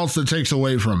everything else that takes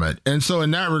away from it. And so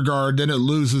in that regard, then it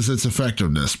loses its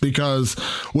effectiveness, because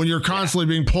when you're constantly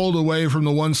being pulled away from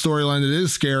the one storyline that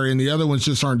is scary and the other ones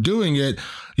just aren't doing it,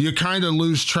 you kind of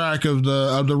lose track of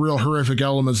the real horrific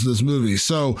elements of this movie.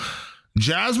 So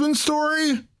Jasmine's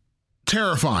story,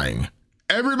 terrifying.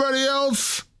 Everybody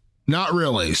else, not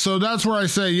really. So that's where I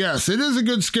say, yes, it is a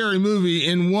good scary movie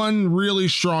in one really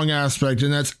strong aspect,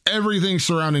 and that's everything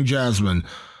surrounding Jasmine.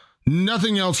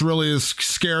 Nothing else really is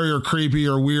scary or creepy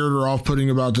or weird or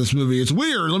off-putting about this movie. It's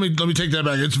weird. Let me take that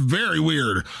back. It's very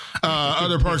weird.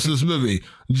 Other parts of this movie.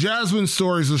 Jasmine's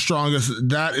story is the strongest.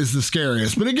 That is the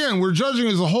scariest. But again, we're judging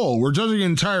as a whole. We're judging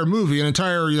an entire movie, an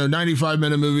entire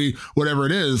 95-minute movie, whatever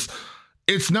it is.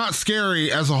 It's not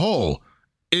scary as a whole.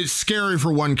 It's scary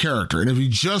for one character. And if you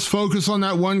just focus on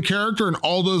that one character and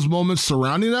all those moments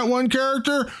surrounding that one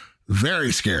character,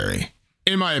 very scary,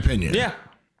 in my opinion. Yeah.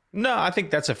 No, I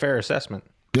think that's a fair assessment.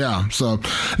 Yeah, so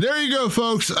there you go,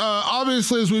 folks.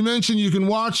 Obviously, as we mentioned, you can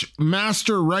watch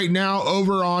Master right now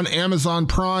over on Amazon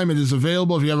Prime. It is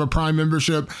available if you have a Prime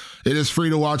membership. It is free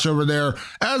to watch over there.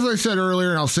 As I said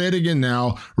earlier, and I'll say it again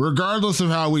now, regardless of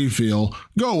how we feel,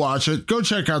 go watch it. Go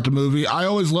check out the movie. I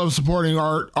always love supporting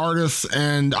artists,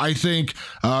 and I think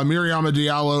Mariama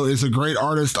Diallo is a great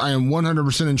artist. I am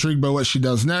 100% intrigued by what she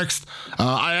does next.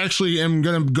 I actually am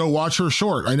going to go watch her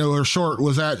short. I know her short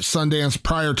was at Sundance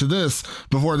prior to this,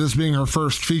 before this being her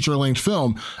first feature-length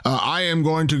film. I am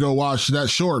going to go watch that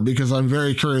short because I'm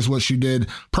very curious what she did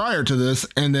prior to this,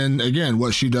 and then again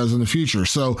what she does in the future.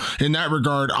 So in that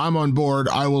regard, I'm on board.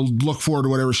 I will look forward to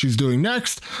whatever she's doing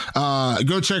next.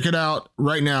 Go check it out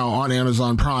right now on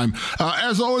Amazon Prime.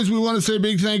 As always, we want to say a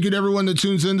big thank you to everyone that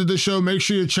tunes into the show. Make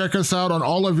sure you check us out on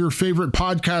all of your favorite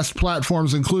podcast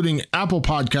platforms, including Apple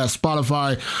Podcasts,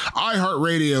 Spotify,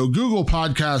 iHeartRadio, Google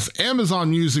Podcasts,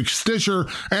 Amazon Music, Stitcher,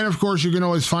 and of course, you can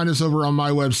always find us over on my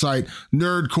website,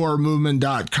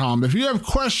 nerdcoremovement.com. If you have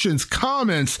questions,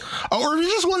 comments, or if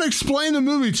you just want to explain the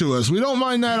movie to us, we don't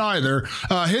mind that either.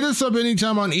 Hit us up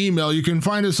anytime on email. You can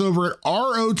find us over at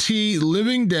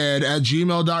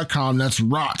rotlivingdead@gmail.com. That's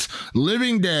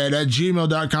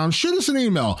rotlivingdead@gmail.com. Shoot us an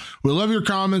email. We love your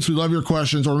comments. We love your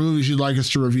questions or movies you'd like us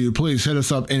to review. Please hit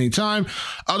us up anytime.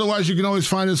 Otherwise, you can always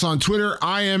find us on Twitter.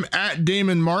 I am at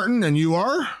Damon Martin, and you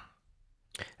are?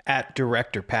 At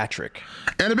Director Patrick.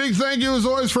 And a big thank you, as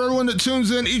always, for everyone that tunes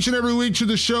in each and every week to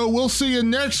the show. We'll see you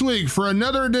next week for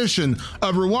another edition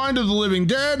of Rewind of the Living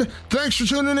Dead. Thanks for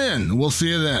tuning in. We'll see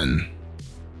you then.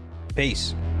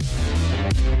 Peace.